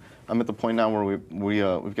might. I'm at the point now where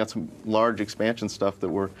we've got some large expansion stuff that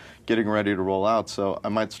we're getting ready to roll out. So I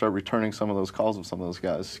might start returning some of those calls with some of those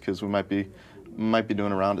guys, because we might be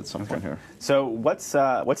doing a round at some point here. So what's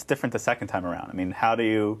different the second time around? I mean, how do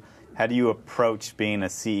you approach being a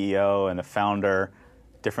CEO and a founder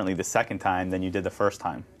differently the second time than you did the first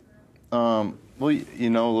time? Well, a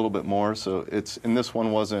little bit more. So and this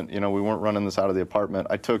one wasn't, we weren't running this out of the apartment.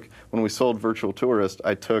 When we sold Virtual Tourist,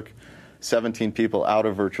 I took 17 people out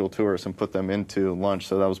of Virtual Tourist and put them into lunch.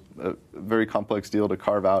 So that was a very complex deal to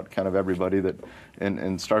carve out kind of everybody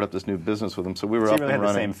and start up this new business with them. So we were up and running. Had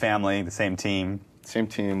the same family, the same team. Same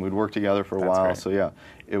team. We'd worked together for a while. Great. So yeah,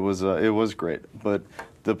 it was great. But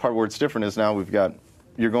the part where it's different is now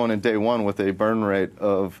you're going in day one with a burn rate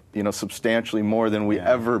of substantially more than we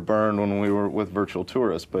ever burned when we were with Virtual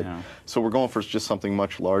Tourist. But so we're going for just something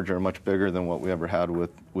much larger and much bigger than what we ever had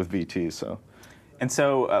with VT. So, and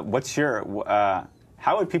so what's your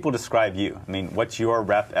How would people describe you? I mean, what's your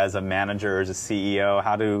rep as a manager, as a CEO?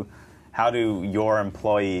 How do your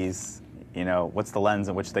employees, you know, what's the lens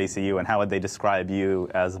in which they see you, and how would they describe you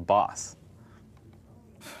as a boss?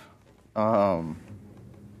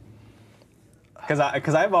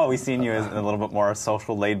 Because I've always seen you as a little bit more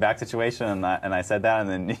social, laid-back situation, and I said that, and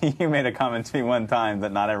then you made a comment to me one time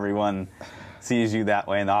that not everyone sees you that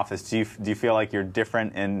way in the office. Do you feel like you're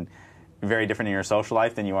very different in your social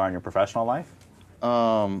life than you are in your professional life?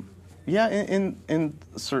 Yeah, in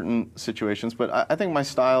certain situations, but I think my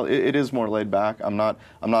style it is more laid back. I'm not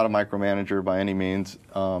a micromanager by any means.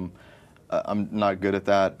 I'm not good at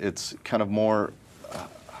that. It's kind of more.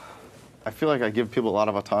 I feel like I give people a lot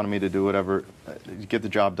of autonomy to do whatever, get the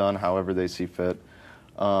job done however they see fit.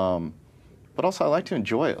 But also I like to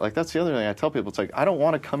enjoy it. Like that's the other thing I tell people. It's like I don't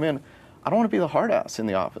want to come in. I don't want to be the hard ass in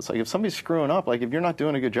the office. Like if somebody's screwing up, like if you're not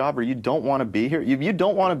doing a good job or you don't want to be here, if you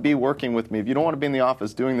don't want to be working with me, if you don't want to be in the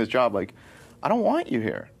office doing this job, like I don't want you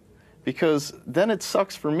here. Because then it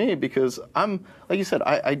sucks for me because I'm, like you said,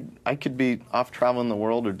 I could be off traveling the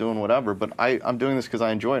world or doing whatever, but I'm doing this because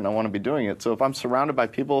I enjoy it and I want to be doing it. So if I'm surrounded by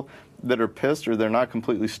people that are pissed or they're not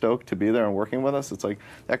completely stoked to be there and working with us, it's like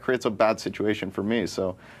that creates a bad situation for me.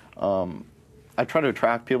 So I try to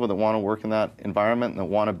attract people that want to work in that environment and that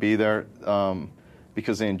want to be there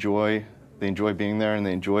because they enjoy being there and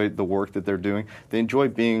they enjoy the work that they're doing. They enjoy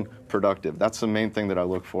being productive. That's the main thing that I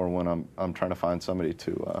look for when I'm trying to find somebody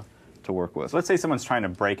to work with. So let's say someone's trying to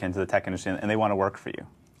break into the tech industry and they want to work for you,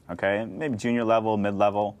 okay? Maybe junior level,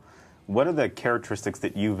 mid-level. What are the characteristics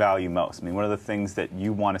that you value most? I mean, what are the things that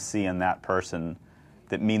you want to see in that person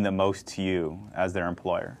that mean the most to you as their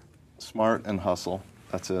employer? Smart and hustle.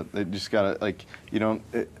 That's it. They just gotta, like,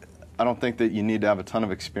 I don't think that you need to have a ton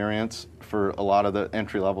of experience for a lot of the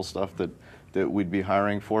entry-level stuff that we'd be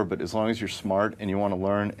hiring for, but as long as you're smart and you want to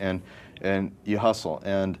learn and you hustle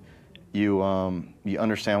and you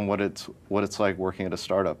understand what it's like working at a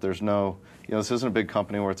startup. There's no, this isn't a big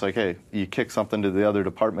company where it's like, hey, you kick something to the other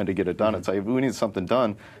department to get it done. Mm-hmm. It's like, if we need something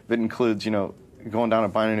done, if it includes, going down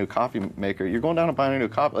and buying a new coffee maker, you're going down and buying a new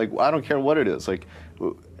coffee. Like, I don't care what it is. Like,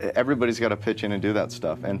 everybody's got to pitch in and do that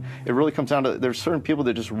stuff. And it really comes down to, there's certain people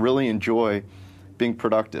that just really enjoy being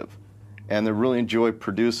productive. And they really enjoy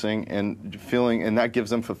producing and feeling, and that gives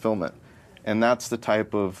them fulfillment. And that's the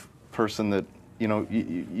type of person that,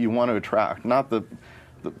 you want to attract. Not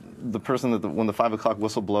the person that when the 5 o'clock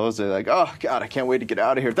whistle blows, they're like, oh, God, I can't wait to get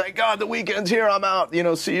out of here. Thank God the weekend's here, I'm out.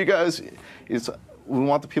 See you guys. We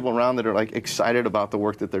want the people around that are like excited about the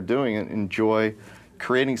work that they're doing and enjoy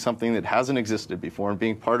creating something that hasn't existed before and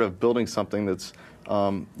being part of building something that's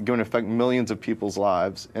going to affect millions of people's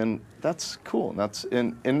lives. And that's cool.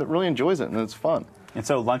 And it really enjoys it, and it's fun. And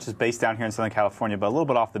so lunch is based down here in Southern California, but a little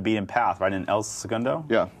bit off the beaten path, right, in El Segundo?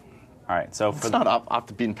 Yeah. All right, so it's not off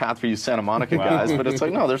the beaten path for you Santa Monica guys, but it's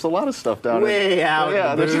like, no, there's a lot of stuff down way out.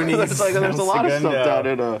 Yeah, there's a lot of stuff down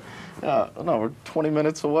in no, we're 20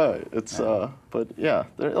 minutes away. It's but yeah,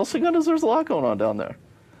 El Segundo's, there's a lot going on down there.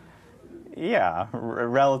 Yeah,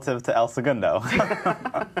 relative to El Segundo.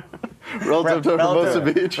 relative to Hermosa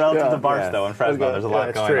Beach. Relative to Barstow and Fresno, there's a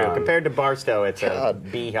lot going on. Compared to Barstow, it's a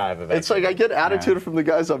beehive of it. It's like I get attitude from the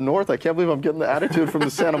guys up north. I can't believe I'm getting the attitude from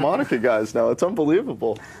the Santa Monica guys now. It's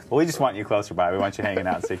unbelievable. Well, we just want you closer by. We want you hanging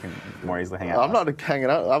out so you can more easily hang out. I'm not hanging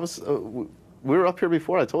out. We were up here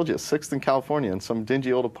before, I told you, 6th in California in some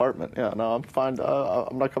dingy old apartment. Yeah, no, I'm fine.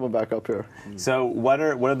 I'm not coming back up here. So what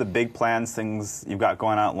are the big plans, things you've got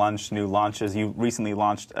going on at lunch, new launches? You recently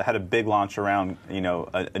had a big launch around,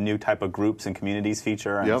 a new type of groups and communities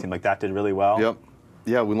feature, and it seemed like that did really well. Yep.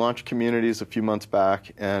 Yeah, we launched communities a few months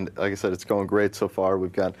back, and like I said, it's going great so far.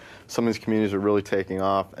 We've got some of these communities are really taking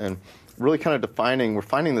off, and really kind of we're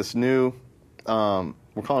finding this new,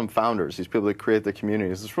 we're calling them founders, these people that create the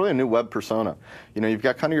communities. It's really a new web persona. You've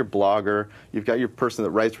got kind of your blogger, you've got your person that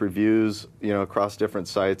writes reviews, across different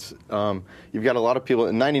sites. You've got a lot of people,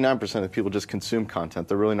 and 99% of the people just consume content.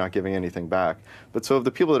 They're really not giving anything back. But so of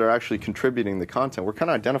the people that are actually contributing the content, we're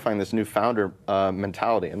kind of identifying this new founder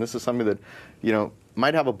mentality. And this is something that,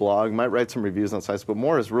 might have a blog, might write some reviews on sites, but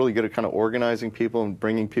more is really good at kind of organizing people and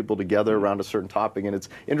bringing people together around a certain topic. And it's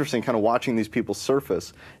interesting kind of watching these people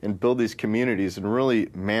surface and build these communities and really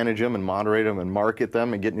manage them and moderate them and market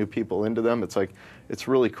them and get new people into them. It's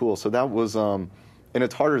really cool. So that was, and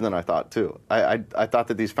it's harder than I thought too. I thought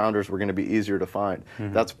that these founders were going to be easier to find.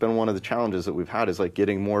 Mm-hmm. That's been one of the challenges that we've had, is like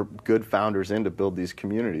getting more good founders in to build these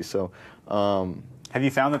communities. So, have you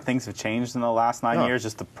found that things have changed in the last 9 years?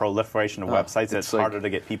 Just the proliferation of websites. It's harder to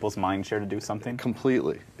get people's mind share to do something.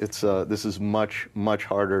 Completely. This is much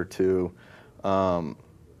harder to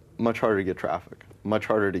get traffic. much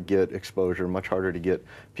harder to get exposure, much harder to get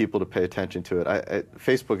people to pay attention to it.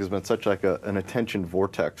 Facebook has been such like an attention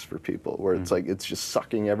vortex for people, where it's like it's just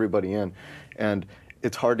sucking everybody in, and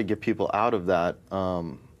it's hard to get people out of that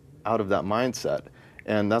mindset.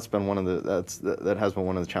 And that's been one of that has been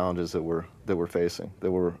one of the challenges that we're facing,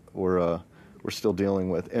 that we're still dealing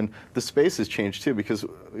with. And the space has changed too, because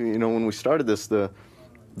when we started this, the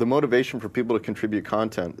motivation for people to contribute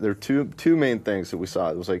content, there are two main things that we saw.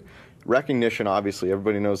 It was like recognition. Obviously,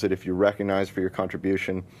 everybody knows that if you're recognized for your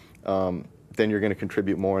contribution, then you're going to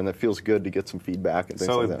contribute more, and that feels good to get some feedback and things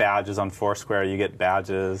like that. So with badges on Foursquare, you get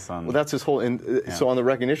badges on... Well, that's this whole... So on the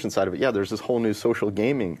recognition side of it, there's this whole new social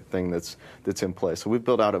gaming thing that's in place. So we've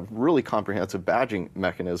built out a really comprehensive badging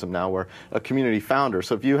mechanism now, where a community founder...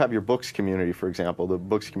 So if you have your books community, for example, the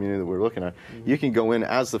books community that we're looking at, you can go in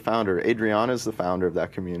as the founder. Adriana is the founder of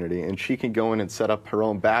that community, and she can go in and set up her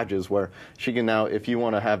own badges, where she can now, if you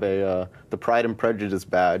want to have the Pride and Prejudice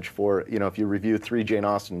badge for, if you review 3 Jane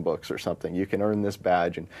Austen books or something, you can earn this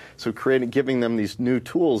badge. And so giving them these new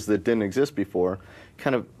tools that didn't exist before,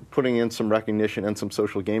 kind of putting in some recognition and some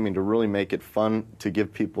social gaming to really make it fun to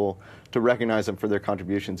give people, to recognize them for their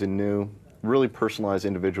contributions in new, really personalized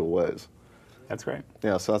individual ways. That's great.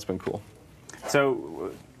 Yeah, so that's been cool.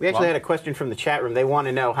 So we actually had a question from the chat room. They want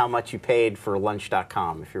to know how much you paid for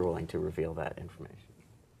lunch.com, if you're willing to reveal that information.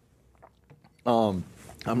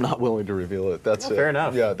 I'm not willing to reveal it. That's fair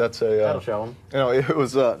enough. Yeah, that's a. That'll show them. It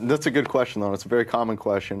was. That's a good question, though. It's a very common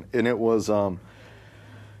question, and it was.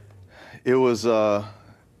 It was the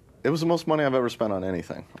most money I've ever spent on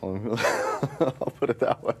anything. I'll put it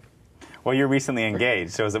that way. Well, you're recently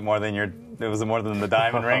engaged, so is it more than was it more than the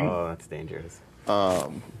diamond ring? Oh, that's dangerous.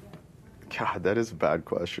 God, that is a bad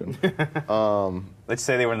question. Let's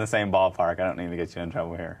say they were in the same ballpark. I don't need to get you in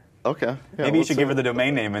trouble here. Okay. Yeah, maybe you should give her the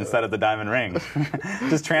domain name instead of the diamond ring.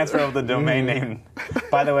 Just transfer over the domain name.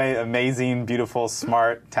 By the way, amazing, beautiful,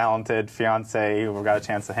 smart, talented fiance who we've got a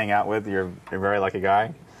chance to hang out with. You're a very lucky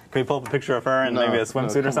guy. Can we pull up a picture of her and maybe a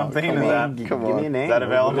swimsuit or something? Give me a name. Is that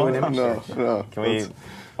available? No. Can we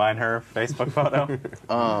find her Facebook photo?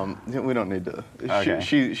 We don't need to. Okay.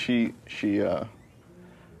 She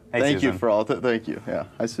Hey, thank Susan. you for all. Thank you. Yeah.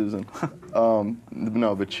 Hi, Susan.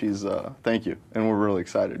 No, but she's. Thank you, and we're really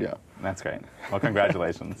excited. Yeah. That's great. Well,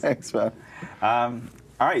 congratulations. Thanks, man. All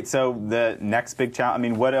right. So the next big challenge. I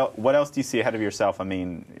mean, what else do you see ahead of yourself? I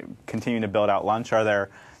mean, continuing to build out lunch. Are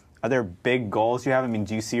there big goals you have? I mean,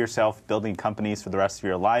 do you see yourself building companies for the rest of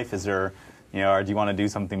your life? Is there, or do you want to do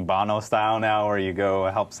something Bono style now, where you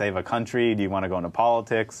go help save a country? Do you want to go into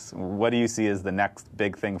politics? What do you see as the next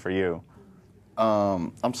big thing for you?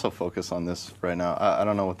 I'm so focused on this right now. I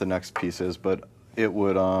don't know what the next piece is, but it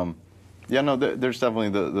would, there's definitely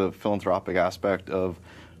the philanthropic aspect of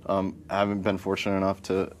having been fortunate enough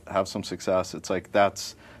to have some success. It's like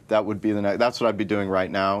that would be the next, that's what I'd be doing right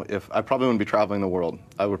now. If I probably wouldn't be traveling the world.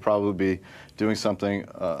 I would probably be doing something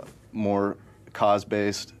more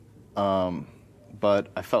cause-based. But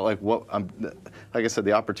I felt like like I said,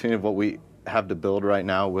 the opportunity of what we have to build right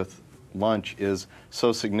now with lunch is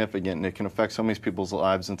so significant, and it can affect so many people's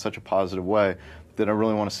lives in such a positive way that I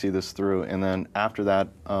really want to see this through. And then after that,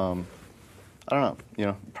 I don't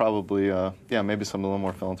know, probably, maybe something a little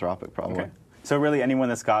more philanthropic, probably. Okay. So really anyone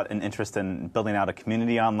that's got an interest in building out a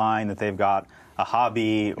community online, that they've got a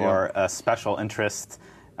hobby or a special interest,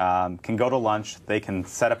 can go to lunch. They can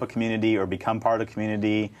set up a community or become part of a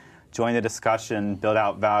community, join the discussion, build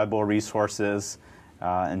out valuable resources,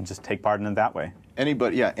 and just take part in it that way.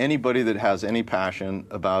 Anybody that has any passion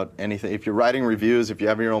about anything. If you're writing reviews, if you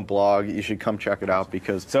have your own blog, you should come check it out,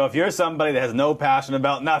 because... So if you're somebody that has no passion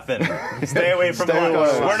about nothing, stay away from lunch.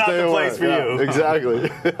 We're not the place for you.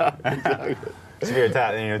 Exactly. Exactly. Should be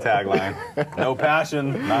in your tagline. No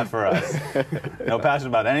passion, not for us. No passion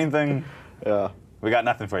about anything. Yeah. We got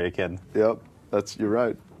nothing for you, kid. Yep. You're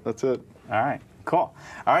right. That's it. All right. Cool.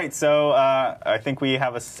 All right. So I think we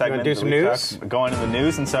have a segment. You want to do some news? Going to the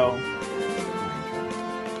news, and so...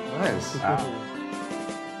 Nice.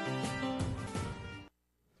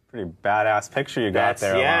 Pretty badass picture you got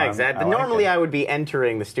there. Yeah, exactly. Normally I would be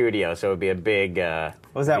entering the studio, so it would be a big... what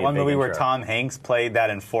was that one movie where Tom Hanks played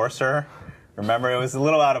that enforcer? Remember, it was a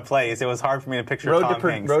little out of place. It was hard for me to picture Tom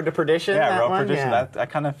Hanks. Road to Perdition? Yeah, Road to Perdition. Yeah. I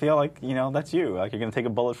kind of feel like, that's you. Like you're going to take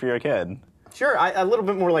a bullet for your kid. Sure, a little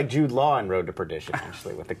bit more like Jude Law in Road to Perdition,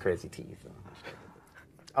 actually, with the crazy teeth.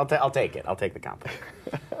 I'll take it. I'll take the compliment.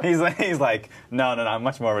 He's like, no, I'm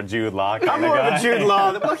much more of a Jude Law kind I'm of more guy. of a Jude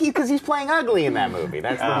Law. Well, because he's playing ugly in that movie.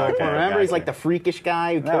 That's the whole point. Remember, he's gotcha. like the freakish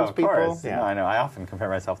guy who No, kills of people. course. Yeah. No, I know. I often compare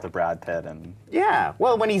myself to Brad Pitt, and Yeah.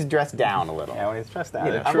 Well, when he's dressed down a little. yeah, when he's dressed down.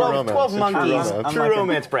 You know, yeah. True well, romance. 12 True Monkeys. romance. True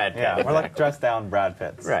romance, Brad Pitt. Yeah, we're like dressed down Brad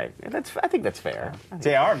Pitts. Right. I think that's fair.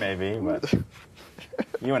 JR maybe, but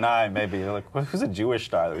you and I maybe. You're like, who's a Jewish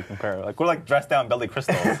star that we compare? Like we're like dressed down Billy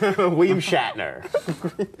Crystal. William Shatner.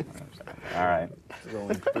 All right. The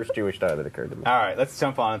only first Jewish star that occurred to me. All right, let's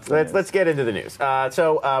jump on. To the news. Let's get into the news.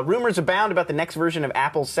 So rumors abound about the next version of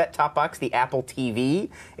Apple's set-top box, the Apple TV.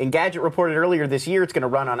 Engadget reported earlier this year it's going to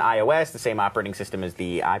run on iOS, the same operating system as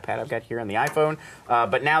the iPad I've got here on the iPhone.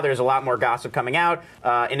 But now there's a lot more gossip coming out.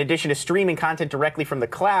 In addition to streaming content directly from the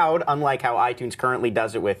cloud, unlike how iTunes currently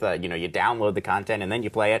does it with, you download the content and then you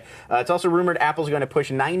play it, it's also rumored Apple's going to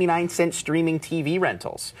push 99-cent streaming TV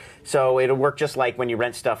rentals. So it'll work just like when you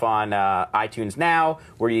rent stuff on iTunes now,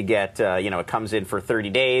 where you get, it comes in for 30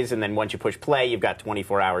 days, and then once you push play, you've got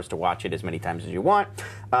 24 hours to watch it as many times as you want.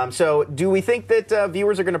 So do we think that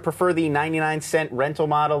viewers are going to prefer the 99-cent rental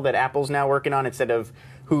model that Apple's now working on instead of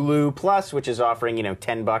Hulu Plus, which is offering,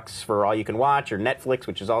 $10 for all you can watch, or Netflix,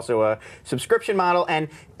 which is also a subscription model? And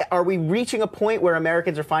are we reaching a point where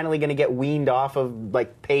Americans are finally going to get weaned off of,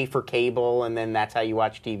 pay for cable, and then that's how you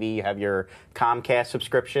watch TV? You have your Comcast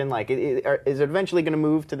subscription? Is it eventually going to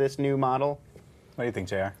move to this new model? What do you think,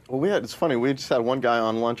 JR? Well, it's funny. We just had one guy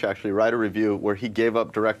on lunch actually write a review where he gave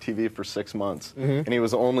up DirecTV for 6 months, and he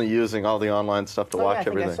was only using all the online stuff to watch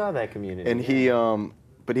everything. I saw that community. And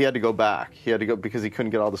but he had to go back. He had to go because he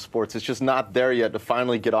couldn't get all the sports. It's just not there yet to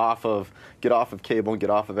finally get off of cable and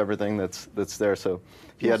get off of everything that's there. So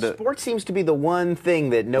he had to. Sports seems to be the one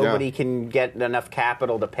thing that nobody can get enough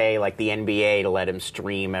capital to pay, like the NBA, to let him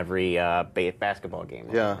stream every basketball game.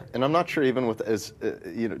 Yeah, and I'm not sure even with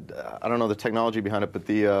I don't know the technology behind it, but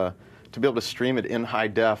the. To be able to stream it in high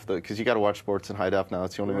def, because you got to watch sports in high def now.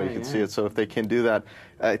 It's the only way you can see it. So if they can do that,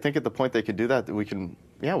 I think at the point they could do that, we could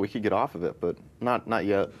get off of it, but not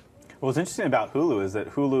yet. What's interesting about Hulu is that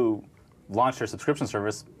Hulu launched their subscription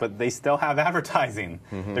service, but they still have advertising.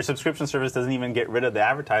 Their subscription service doesn't even get rid of the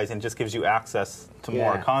advertising, it just gives you access to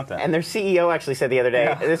more content. And their CEO actually said the other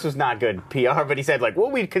day, this was not good PR, but he said,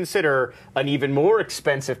 we'd consider an even more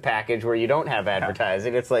expensive package where you don't have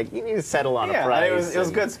advertising. It's like, you need to settle on a price. It was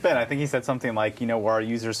a good spin. I think he said something like, where our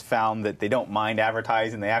users found that they don't mind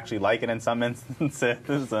advertising, they actually like it in some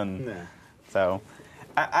instances. And so,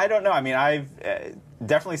 I don't know. I mean, I've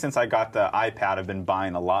definitely since I got the iPad, I've been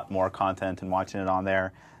buying a lot more content and watching it on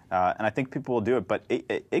there. And I think people will do it, but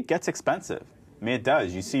it gets expensive. I mean, it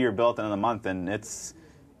does. You see your bill at the end of the month, and it's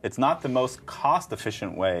not the most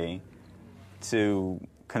cost-efficient way to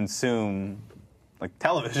consume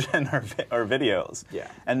television or videos. Yeah.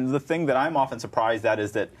 And the thing that I'm often surprised at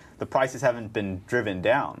is that the prices haven't been driven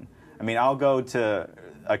down. I mean, I'll go to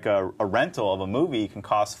a rental of a movie can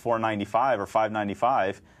cost $4.95 or $5.95.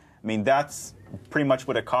 I mean, that's pretty much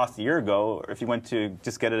what it cost a year ago if you went to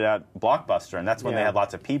just get it at Blockbuster, and that's when they had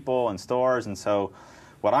lots of people and stores. And so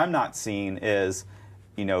what I'm not seeing is,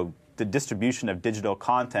 the distribution of digital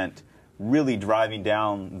content really driving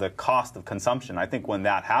down the cost of consumption. I think when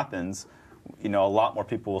that happens, a lot more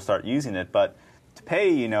people will start using it. But to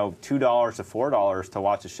pay, $2 to $4 to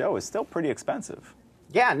watch a show is still pretty expensive.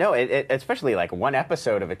 Yeah, no, especially one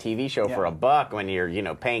episode of a TV show for $1 when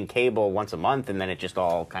you're, paying cable once a month, and then it just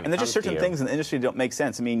all kind of. And there's just certain things in the industry that don't make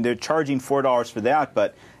sense. I mean, they're charging $4 for that,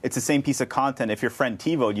 but it's the same piece of content. If your friend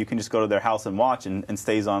TiVo'd, you can just go to their house and watch, and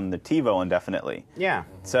stays on the TiVo indefinitely. Yeah.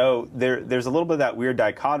 So there's a little bit of that weird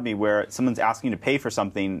dichotomy where someone's asking you to pay for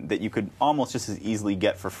something that you could almost just as easily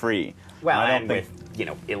get for free. Well, and with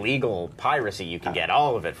illegal piracy, you can get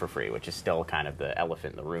all of it for free, which is still kind of the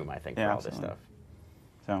elephant in the room, I think, for all this stuff.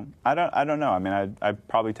 So I don't know. I mean, I'd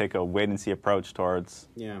probably take a wait and see approach towards.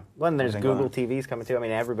 Yeah. Well, and there's Google TVs coming too. I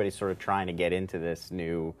mean, everybody's sort of trying to get into this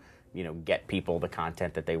new, get people the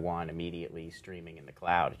content that they want immediately streaming in the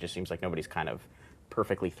cloud. It just seems like nobody's kind of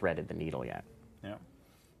perfectly threaded the needle yet. Yeah.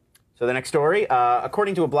 So the next story,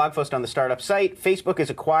 according to a blog post on the startup site, Facebook is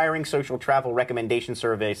acquiring social travel recommendation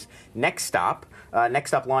service Nextstop.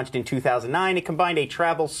 Nextstop launched in 2009. It combined a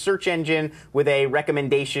travel search engine with a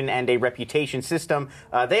recommendation and a reputation system.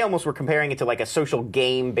 They almost were comparing it to a social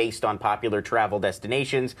game based on popular travel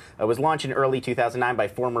destinations. It was launched in early 2009 by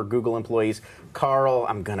former Google employees Carl,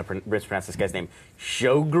 I'm going to mispronounce this guy's name,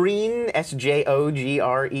 Sjogreen,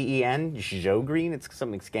 S-J-O-G-R-E-E-N, Sjogreen, it's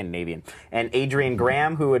something Scandinavian, and Adrian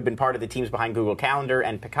Graham, who had been part part of the teams behind Google Calendar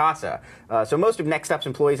and Picasa. So most of Next Stop's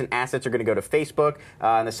employees and assets are going to go to Facebook,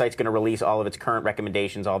 and the site's going to release all of its current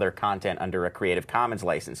recommendations, all their content under a Creative Commons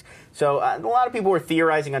license. So a lot of people were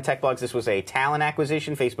theorizing on tech blogs this was a talent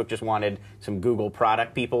acquisition. Facebook just wanted some Google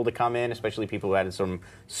product people to come in, especially people who had some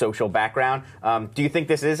social background. Do you think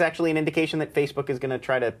this is actually an indication that Facebook is going to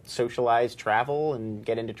try to socialize travel and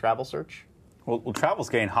get into travel search? Well, travel's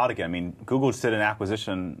getting hot again. I mean, Google just did an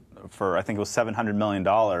acquisition for, I think it was $700 million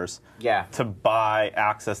to buy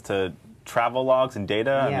access to travel logs and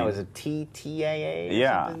data. Yeah, it was a TTAA or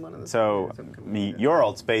yeah. something? One of those, So your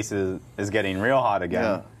old space is getting real hot again.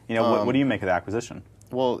 Yeah. You know, what do you make of the acquisition?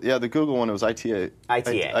 Well, yeah, the Google one, it was ITA.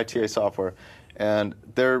 ITA software. And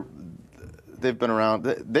they've been around.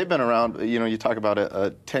 They've been around. You know, you talk about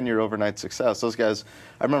a 10-year overnight success. Those guys,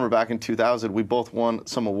 I remember back in 2000, we both won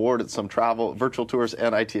some award at some travel virtual tours,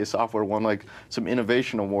 and ITA software won like some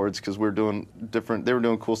innovation awards because we were doing different. They were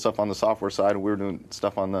doing cool stuff on the software side, and we were doing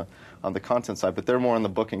stuff on the content side. But they're more on the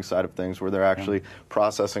booking side of things, where they're actually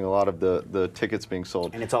processing a lot of the tickets being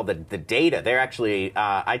sold. And it's all the data. They're actually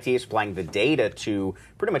ITA is supplying the data to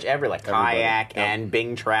pretty much like Kayak and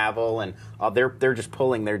Bing Travel, and they're just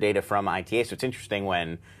pulling their data from ITA. So it's interesting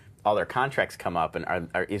when all their contracts come up, and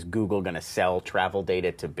is Google going to sell travel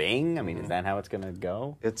data to Bing? I mean, is that how it's going to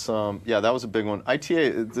go? It's yeah, that was a big one.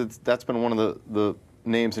 ITA, that's been one of the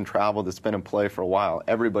names in travel that's been in play for a while.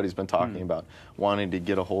 Everybody's been talking about wanting to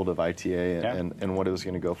get a hold of ITA and what it was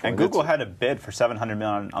going to go for. And Google had a bid for $700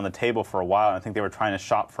 million on the table for a while, and I think they were trying to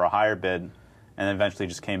shop for a higher bid, and then eventually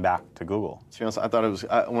just came back to Google. To be honest, I thought it was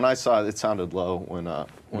when I saw it, it sounded low when the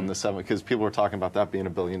because people were talking about that being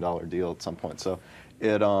 $1 billion deal at some point. So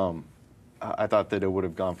it I thought that it would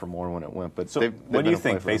have gone for more when it went. But so what do you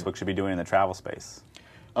think Facebook should be doing in the travel space?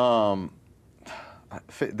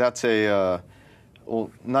 That's a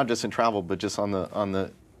well, not just in travel, but just on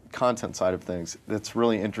the content side of things. It's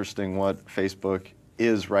really interesting what Facebook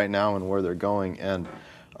is right now and where they're going. And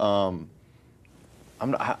I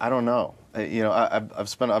don't know. You know,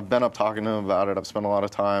 I've been up talking to them about it. I've spent a lot of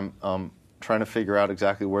time trying to figure out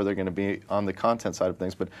exactly where they're going to be on the content side of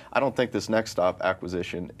things. But I don't think this Next Stop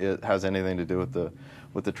acquisition has anything to do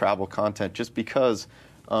with the travel content, just because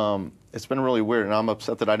it's been really weird, and I'm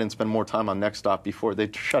upset that I didn't spend more time on Next Stop before. They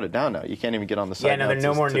shut it down now. You can't even get on the site. Yeah, no, there are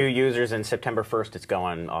no more new users, and September 1st it's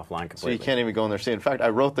going offline completely. So you can't even go in there. See, in fact, I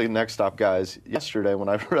wrote the Next Stop guys yesterday when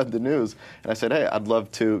I read the news, and I said, hey, I'd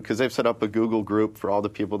love to, because they've set up a Google group for all the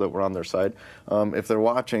people that were on their site. If they're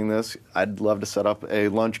watching this, I'd love to set up a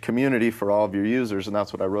lunch community for all of your users, and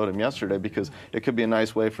that's what I wrote them yesterday, because it could be a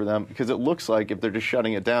nice way for them, because it looks like if they're just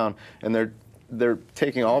shutting it down and they're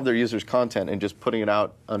taking all of their users' content and just putting it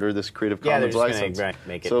out under this Creative Commons license. Yeah,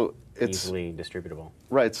 make it so easily distributable.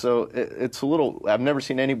 Right, so it's a little, I've never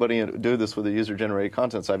seen anybody do this with a user-generated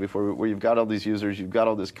content site before, where you've got all these users, you've got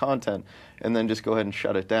all this content, and then just go ahead and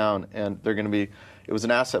shut it down. And they're going to be, it was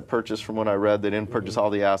an asset purchase from what I read. They didn't purchase all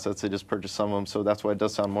the assets, they just purchased some of them, so that's why it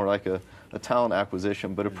does sound more like a talent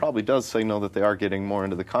acquisition, but it probably does signal that they are getting more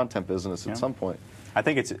into the content business at some point. I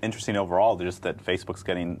think it's interesting overall just that Facebook's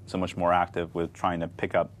getting so much more active with trying to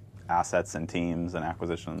pick up assets and teams and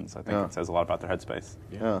acquisitions. I think it says a lot about their headspace.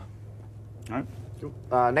 Yeah. All right.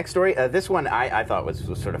 Next story. This one I thought was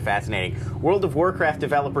sort of fascinating. World of Warcraft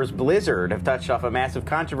developers Blizzard have touched off a massive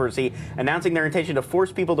controversy, announcing their intention to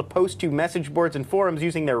force people to post to message boards and forums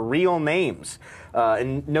using their real names.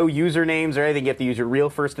 And no usernames or anything. You have to use your real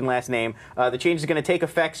first and last name. The change is going to take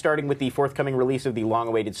effect starting with the forthcoming release of the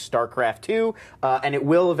long-awaited StarCraft 2, and it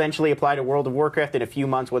will eventually apply to World of Warcraft in a few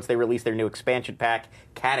months once they release their new expansion pack,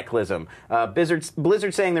 Cataclysm.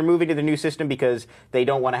 Blizzard saying they're moving to the new system because they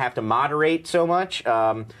don't want to have to moderate so much.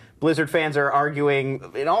 Blizzard fans are arguing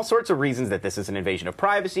in all sorts of reasons that this is an invasion of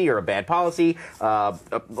privacy or a bad policy. A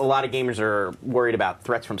lot of gamers are worried about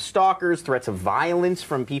threats from stalkers, threats of violence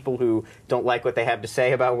from people who don't like what they have to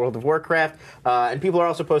say about World of Warcraft. And people are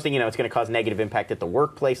also posting, it's going to cause negative impact at the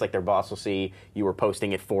workplace, like their boss will see you were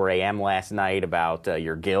posting at 4 a.m. last night about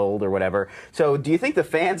your guild or whatever. So do you think the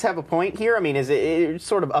fans have a point here? I mean, is it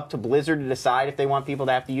sort of up to Blizzard to decide if they want people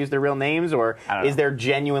to have to use their real names, or is there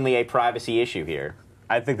genuinely a privacy issue here?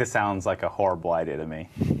 I think this sounds like a horrible idea to me,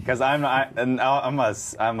 because I'm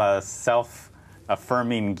a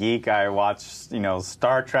self-affirming geek. I watched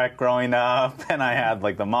Star Trek growing up, and I had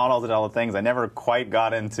like the models and all the things. I never quite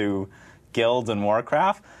got into guilds and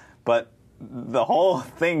Warcraft, but the whole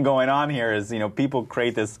thing going on here is people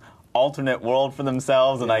create this alternate world for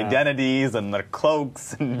themselves and identities and their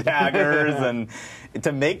cloaks and daggers, and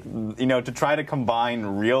to make, to try to combine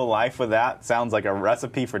real life with that sounds like a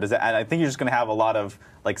recipe for disaster. And I think you're just going to have a lot of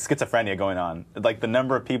like schizophrenia going on. Like the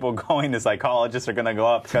number of people going to psychologists are going to go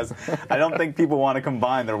up because I don't think people want to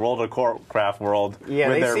combine their World of Warcraft world with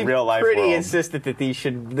their real life world. Pretty insistent that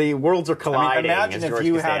the worlds are colliding. Imagine if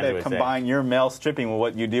you had to combine your male stripping with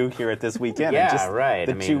what you do here at this weekend. Yeah, and just right.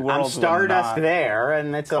 The two worlds I'm Stardust there,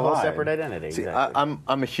 and it's a whole separate identity. See, exactly.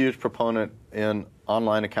 I'm a huge proponent in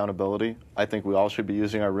online accountability. I think we all should be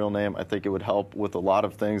using our real name. I think it would help with a lot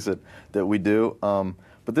of things that we do.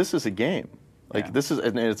 But this is a game. Like this is,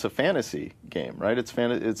 and it's a fantasy game, right? It's a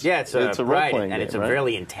role-playing game, and it's right?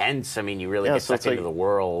 really intense. I mean, you really get sucked into the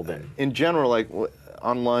world. And in general, like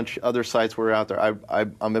on lunch, other sites where we're out there,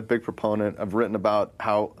 I'm a big proponent. I've written about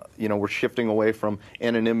how we're shifting away from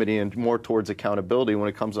anonymity and more towards accountability when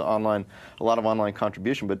it comes to online, a lot of online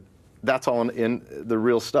contribution. But that's all in the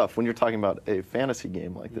real stuff. When you're talking about a fantasy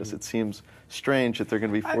game like this, it seems strange that they're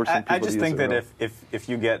going to be forcing people to use it. I just think that if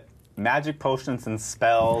you get magic potions and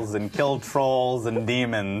spells and kill trolls and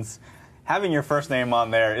demons, having your first name on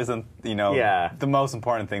there isn't, the most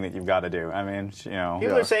important thing that you've got to do. I mean,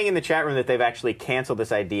 People are saying in the chat room that they've actually canceled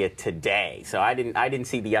this idea today. So I didn't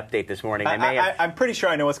see the update this morning. I'm pretty sure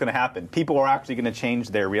I know what's going to happen. People are actually going to change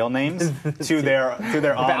their real names to their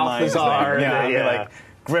online name. Like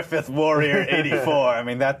Griffith Warrior 84. I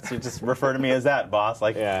mean, you just refer to me as that, boss.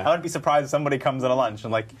 Like, I wouldn't be surprised if somebody comes in a lunch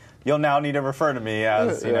and like, you'll now need to refer to me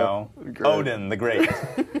as, Odin the Great.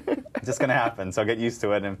 It's just going to happen, so get used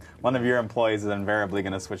to it. And one of your employees is invariably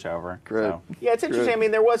going to switch over. Great. So. Yeah, it's interesting. I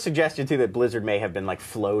mean, there was suggestion, too, that Blizzard may have been, like,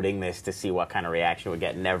 floating this to see what kind of reaction it would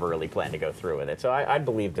get. Never really planned to go through with it. So I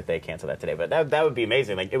believe that they canceled that today. But that would be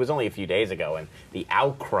amazing. Like, it was only a few days ago, and the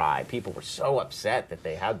outcry, people were so upset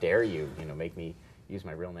that how dare you, make me use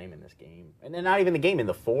my real name in this game. And then not even the game, in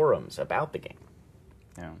the forums about the game.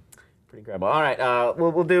 Yeah. Pretty incredible. All right,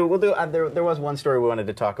 we'll do. There was one story we wanted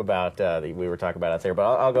to talk about. We were talking about out there, but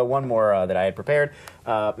I'll go one more that I had prepared.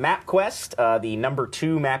 MapQuest, the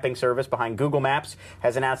 #2 mapping service behind Google Maps,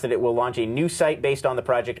 has announced that it will launch a new site based on the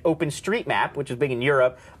project OpenStreetMap, which is big in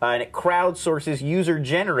Europe, and it crowdsources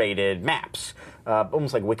user-generated maps.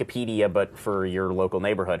 Almost like Wikipedia, but for your local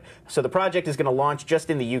neighborhood. So the project is going to launch just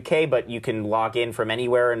in the UK, but you can log in from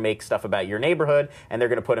anywhere and make stuff about your neighborhood, and they're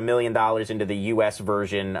going to put $1 million into the US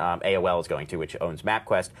version. AOL is going to, which owns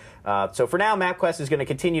MapQuest. So for now, MapQuest is going to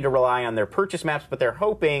continue to rely on their purchase maps, but they're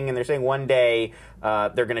hoping, and they're saying one day,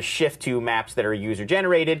 they're going to shift to maps that are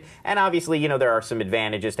user-generated. And obviously, there are some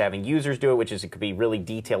advantages to having users do it, which is it could be really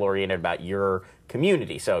detail-oriented about your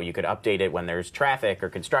community. So you could update it when there's traffic or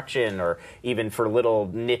construction, or even for little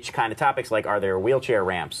niche kind of topics like, are there wheelchair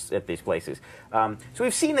ramps at these places? So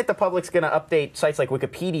we've seen that the public's going to update sites like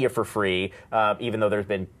Wikipedia for free, even though there's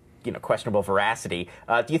been questionable veracity.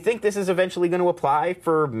 Do you think this is eventually going to apply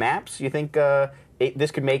for maps? Do you think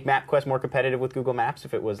this could make MapQuest more competitive with Google Maps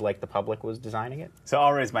if it was like the public was designing it? So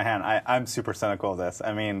I'll raise my hand. I'm super cynical of this.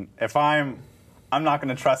 I mean, if I'm not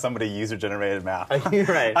going to trust somebody user-generated map.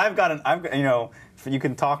 Right. You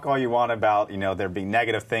can talk all you want about, there being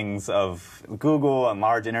negative things of Google and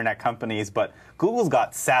large internet companies, but Google's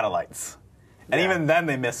got satellites. And even then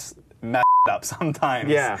they mess up sometimes.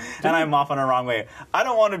 Yeah. And I'm off on a wrong way. I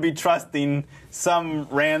don't want to be trusting some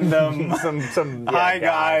random, hi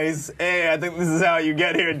guys, hey, I think this is how you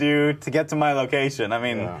get here, dude, to get to my location. I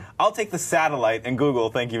mean, I'll take the satellite and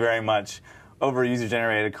Google, thank you very much, over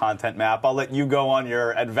user-generated content map. I'll let you go on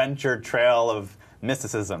your adventure trail of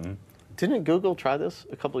mysticism. Didn't Google try this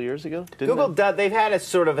a couple of years ago? They've had a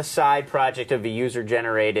sort of a side project of a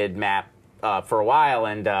user-generated map for a while,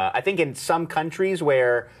 and I think in some countries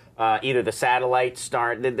where either the satellites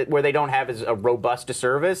where they don't have as a robust a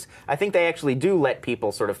service, I think they actually do let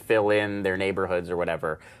people sort of fill in their neighborhoods or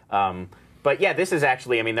whatever. But yeah, this is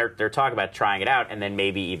actually, I mean, they're talking about trying it out and then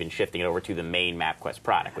maybe even shifting it over to the main MapQuest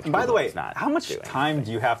product. Which by the way, how much time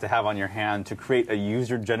do you have to have on your hand to create a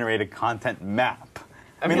user-generated content map?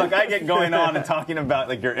 I mean, look, I get going on and talking about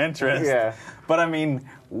like your interests, but I mean,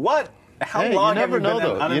 how long have you been in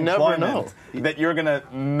unemployment you never know that you're going to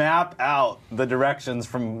map out the directions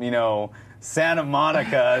from, Santa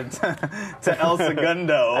Monica to El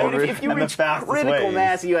Segundo? I mean, if you reach critical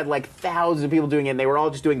mass, you had like thousands of people doing it, and they were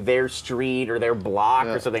all just doing their street or their block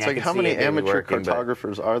or something. It's like, how many amateur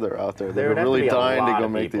cartographers are there out there that are really dying to go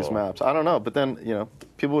make these maps? I don't know, but then,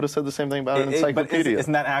 people would have said the same thing about an encyclopedia. But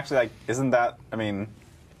isn't that actually I mean,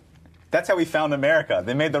 that's how we found America.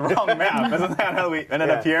 They made the wrong map. Isn't that how we ended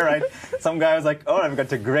up here, right? Some guy was like, I've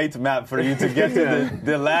got a great map for you to get to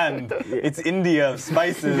the land. It's India,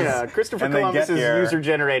 spices. Yeah, Christopher Columbus's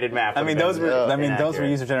user-generated map. I mean, those were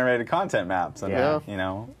user-generated content maps. And,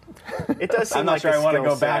 It does seem I'm not like sure a I want to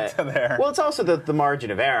skill go back set. to there. Well, it's also the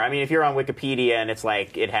margin of error. I mean, if you're on Wikipedia and it's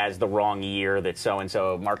like it has the wrong year that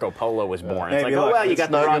so-and-so Marco Polo was born, it's Maybe like, oh, look, well, you it's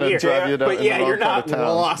got the not wrong gonna year. drive you down But in yeah, the you're wrong part not of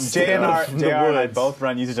town. lost JR in and the I woods. both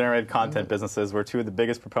run user-generated content businesses. We're two of the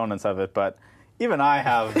biggest proponents of it, but even I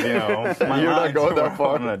have, my You're not lines going where that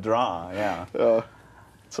far. I'm going to draw, yeah.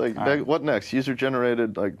 It's like, what next?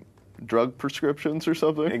 User-generated, like, drug prescriptions or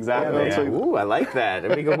something? Exactly, It's yeah. like, Ooh, I like that.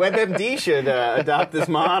 I mean, WebMD should adopt this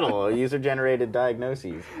model, user-generated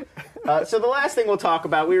diagnoses. So the last thing we'll talk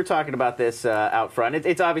about, we were talking about this out front.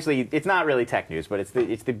 It's obviously, it's not really tech news, but it's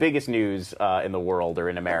the biggest news in the world, or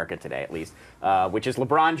in America today at least, which is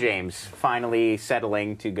LeBron James finally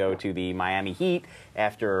settling to go to the Miami Heat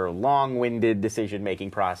after a long-winded decision-making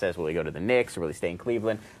process. Will he go to the Knicks, or will he stay in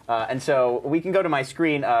Cleveland? And so we can go to my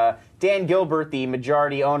screen. Dan Gilbert, the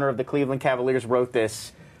majority owner of the Cleveland Cavaliers, wrote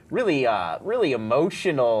this really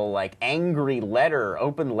emotional, like angry letter,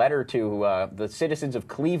 open letter to the citizens of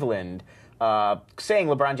Cleveland, saying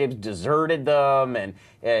LeBron James deserted them, and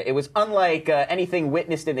it was unlike anything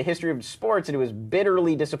witnessed in the history of sports, and it was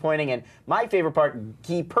bitterly disappointing. And my favorite part,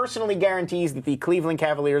 he personally guarantees that the Cleveland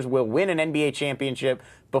Cavaliers will win an NBA championship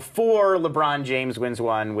before LeBron James wins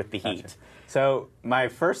one with the Heat. So my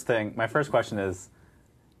first question is,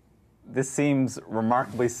 this seems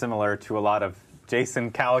remarkably similar to a lot of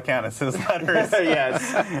Jason Calacanis' letters.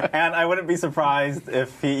 Yes. And I wouldn't be surprised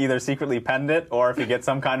if he either secretly penned it or if he gets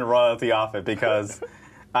some kind of royalty off it, because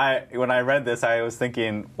when I read this, I was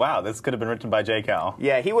thinking, wow, this could have been written by J. Cal.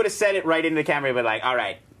 Yeah, he would have said it right into the camera, but like, all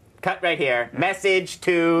right, cut right here. Message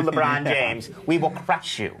to LeBron James. We will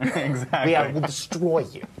crush you. Exactly. We will destroy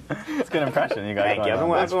you. It's a good impression you guys Thank you. have.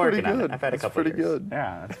 I've been pretty working on it. good. I've had a That's couple pretty years. good.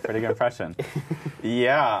 Yeah, that's a pretty good impression.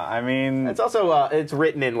 Yeah, I mean... It's also, it's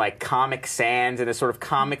written in like Comic Sans in a sort of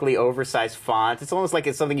comically oversized font. It's almost like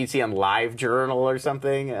it's something you'd see on LiveJournal or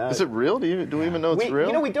something. Is it real? Do we even know it's real?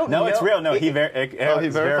 You know, we don't No, know. it's real. No, It- he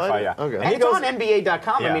verified verified, it? yeah. Okay. And he it's goes, on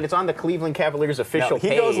NBA.com. I Yeah. mean, it's on the Cleveland Cavaliers official he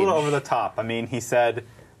page. goes a little over the top. I mean, he said,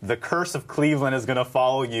 the curse of Cleveland is going to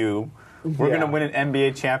follow you. We're Yeah. going to win an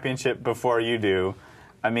NBA championship before you do.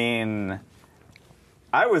 I mean,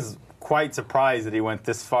 I was quite surprised that he went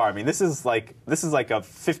this far. I mean, this is like a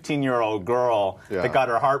 15-year-old girl Yeah. that got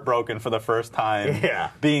her heart broken for the first time, Yeah.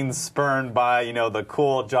 being spurned by, the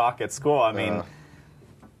cool jock at school. I mean,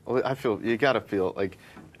 Well, I feel you got to feel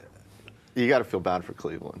bad for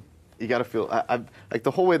Cleveland. You got to feel like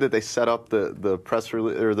the whole way that they set up the press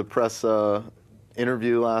release or the press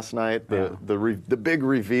interview last night, the big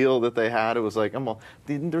reveal that they had. It was like,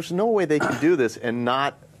 there's no way they can do this and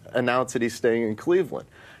not announce that he's staying in Cleveland.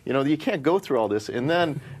 You can't go through all this and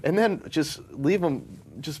then just leave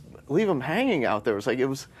him hanging out there.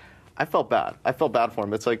 I felt bad. I felt bad for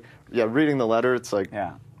him. It's like, reading the letter, it's like,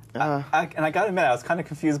 yeah. And I got to admit, I was kind of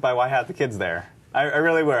confused by why I had the kids there. I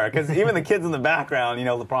really were, because even the kids in the background,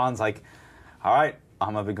 LeBron's like, all right,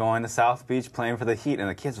 I'm going to be going to South Beach playing for the Heat. And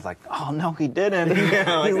the kids are like, oh, no, he didn't. He's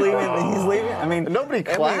leaving. He's leaving. I mean, nobody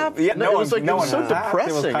clapped. Yeah, No, it was no one so clapped.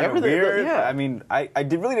 depressing. It was kind Everything, of weird. yeah. I mean, I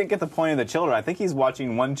really didn't get the point of the children. I think he's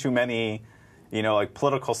watching one too many, like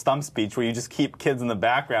political stump speech where you just keep kids in the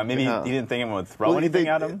background. Maybe he didn't think anyone would throw anything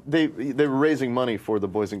at him. They were raising money for the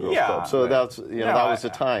Boys and Girls Club, so that's that was a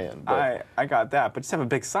tie-in. But I got that, but just have a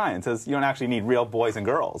big sign that says you don't actually need real boys and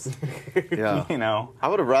girls. yeah, I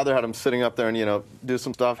would have rather had him sitting up there and do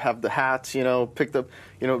some stuff, have the hats, pick the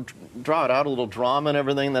draw it out, a little drama and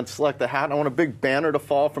everything, then select the hat. I want a big banner to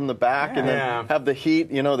fall from the back, and then have the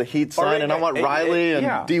Heat, the Heat sign, and I want Riley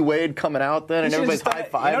and D Wade coming out then, and everybody's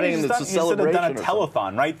high-fiving, and it's a celebration. Done a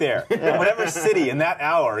telethon right there. Whatever city in that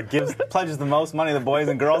hour pledges the most money to the Boys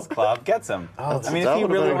and Girls Club gets him. I mean, if you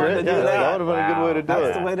really wanted to do that would have been a good way to do it.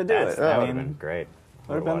 That's the way to do it. I mean, great.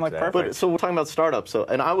 Would have been like perfect. But so we're talking about startups.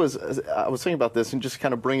 And I was thinking about this and just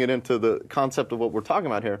kind of bring it into the concept of what we're talking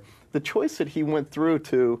about here. The choice that he went through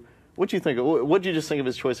to, what do you think? What did you just think of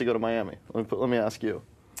his choice to go to Miami? Let me ask you.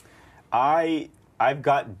 I've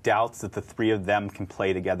got doubts that the three of them can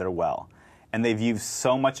play together well. And they've used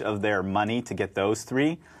so much of their money to get those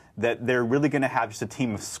three that they're really going to have just a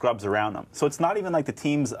team of scrubs around them. So it's not even like the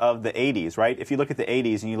teams of the 80s, right? If you look at the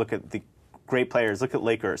 80s and you look at the great players, look at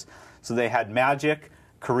Lakers. So they had Magic,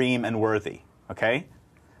 Kareem, and Worthy, okay?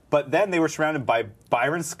 But then they were surrounded by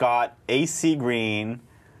Byron Scott, A.C. Green,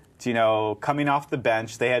 coming off the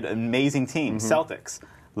bench. They had an amazing team. Celtics,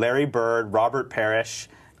 Larry Bird, Robert Parrish,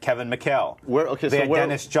 Kevin McHale. They had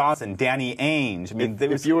Dennis Johnson, Danny Ainge. I mean,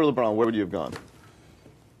 if you were LeBron, where would you have gone?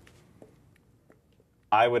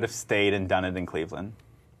 I would have stayed and done it in Cleveland.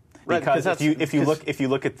 Right, because if you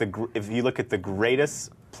look at the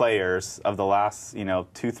greatest players of the last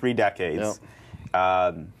 2-3 decades,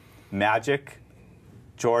 Magic,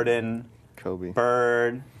 Jordan, Kobe.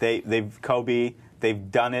 Bird, Kobe,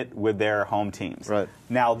 they've done it with their home teams. Right.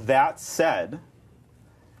 Now, that said,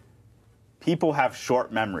 people have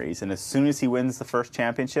short memories, and as soon as he wins the first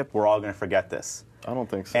championship, we're all going to forget this. I don't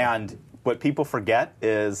think so. And what people forget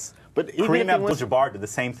is But even Kareem if he wins- Abdul-Jabbar did the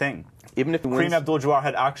same thing. Even if he wins, Kareem Abdul-Jabbar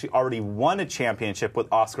had actually already won a championship with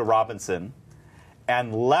Oscar Robinson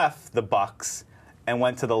and left the Bucks and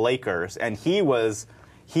went to the Lakers. And he was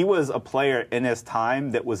a player in his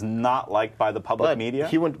time that was not liked by the public media.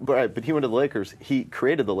 He went but he went to the Lakers. He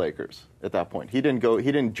created the Lakers at that point. He didn't go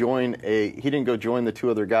join the two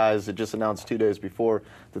other guys that just announced 2 days before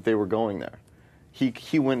that they were going there.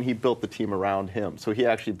 He went. He built the team around him. So he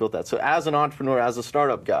actually built that. So as an entrepreneur, as a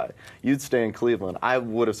startup guy, you'd stay in Cleveland. I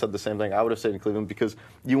would have said the same thing. I would have stayed in Cleveland because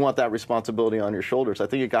you want that responsibility on your shoulders. I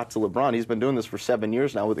think it got to LeBron. He's been doing this for 7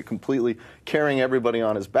 years now with it completely carrying everybody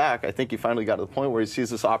on his back. I think he finally got to the point where he sees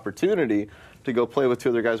this opportunity to go play with two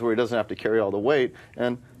other guys where he doesn't have to carry all the weight.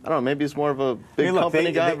 And I don't know, maybe he's more of a big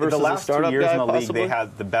company guy versus the last a startup 2 years guy, in the possibly. league, they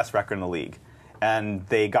had the best record in the league. And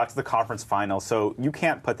they got to the conference final, so you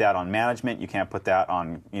can't put that on management. You can't put that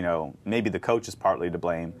on, maybe the coach is partly to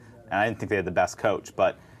blame. And I didn't think they had the best coach.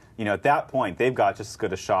 But, at that point, they've got just as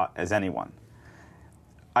good a shot as anyone.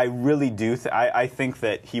 I really do. I think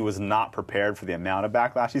that he was not prepared for the amount of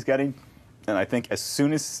backlash he's getting. And I think as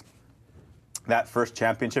soon as that first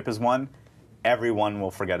championship is won, everyone will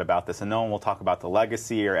forget about this. And no one will talk about the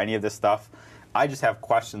legacy or any of this stuff. I just have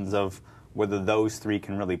questions of whether those three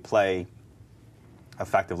can really play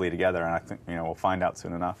effectively together, and I think we'll find out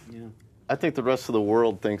soon enough. Yeah. I think the rest of the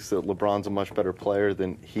world thinks that LeBron's a much better player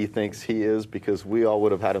than he thinks he is because we all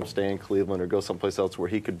would have had him stay in Cleveland or go someplace else where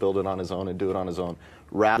he could build it on his own and do it on his own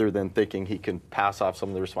rather than thinking he can pass off some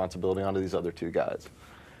of the responsibility onto these other two guys.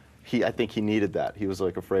 I think he needed that. He was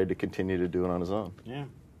afraid to continue to do it on his own. Yeah.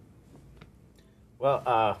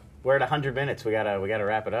 Well, we're at 100 minutes. We gotta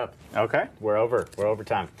wrap it up. Okay. We're over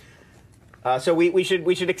time. So we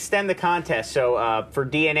should extend the contest. So for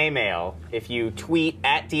DNA Mail, if you tweet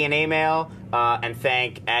at DNA Mail and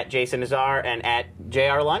thank at Jason Nazar and at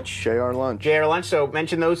JR Lunch. JR Lunch. JR Lunch. So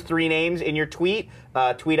mention those three names in your tweet.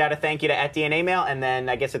 Tweet out a thank you to at DNA Mail, and then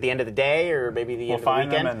I guess at the end of the day or maybe the end of the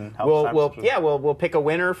weekend, them and help we'll pick a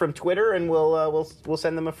winner from Twitter and we'll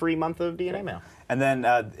send them a free month of DNA Mail. And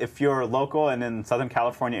then if you're local and in Southern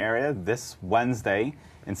California area, this Wednesday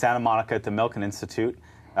in Santa Monica at the Milken Institute,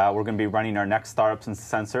 we're going to be running our next Startups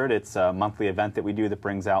Uncensored. It's a monthly event that we do that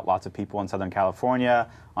brings out lots of people in Southern California,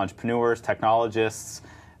 entrepreneurs, technologists,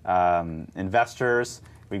 investors.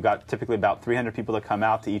 We've got typically about 300 people that come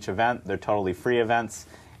out to each event. They're totally free events.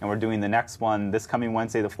 And we're doing the next one this coming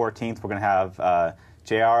Wednesday, the 14th. We're going to have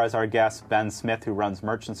JR as our guest, Ben Smith, who runs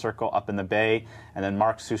Merchant Circle up in the Bay, and then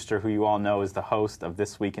Mark Suster, who you all know is the host of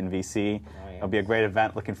This Week in VC. It'll be a great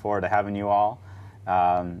event. Looking forward to having you all.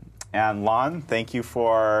 And Lon, thank you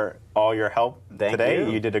for all your help today.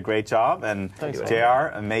 You did a great job. And Thanks,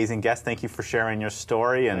 JR, amazing guest. Thank you for sharing your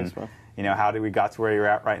story and how we got to where you're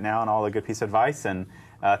at right now and all the good piece of advice. And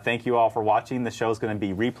thank you all for watching. The show's going to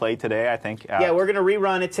be replayed today, I think. Yeah, we're going to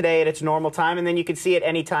rerun it today at its normal time, and then you can see it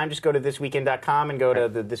anytime. Just go to thisweekend.com and go to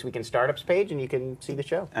the This Week in Startups page, and you can see the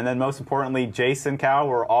show. And then most importantly, Jason Cow,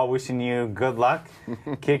 we're all wishing you good luck.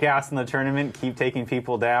 Kick ass in the tournament. Keep taking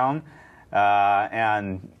people down.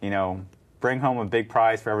 And bring home a big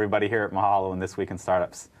prize for everybody here at Mahalo and This Week in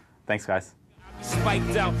Startups. Thanks, guys.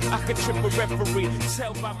 Spiked out, I could trip a referee.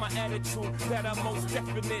 Tell by my attitude that I most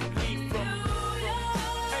definitely from.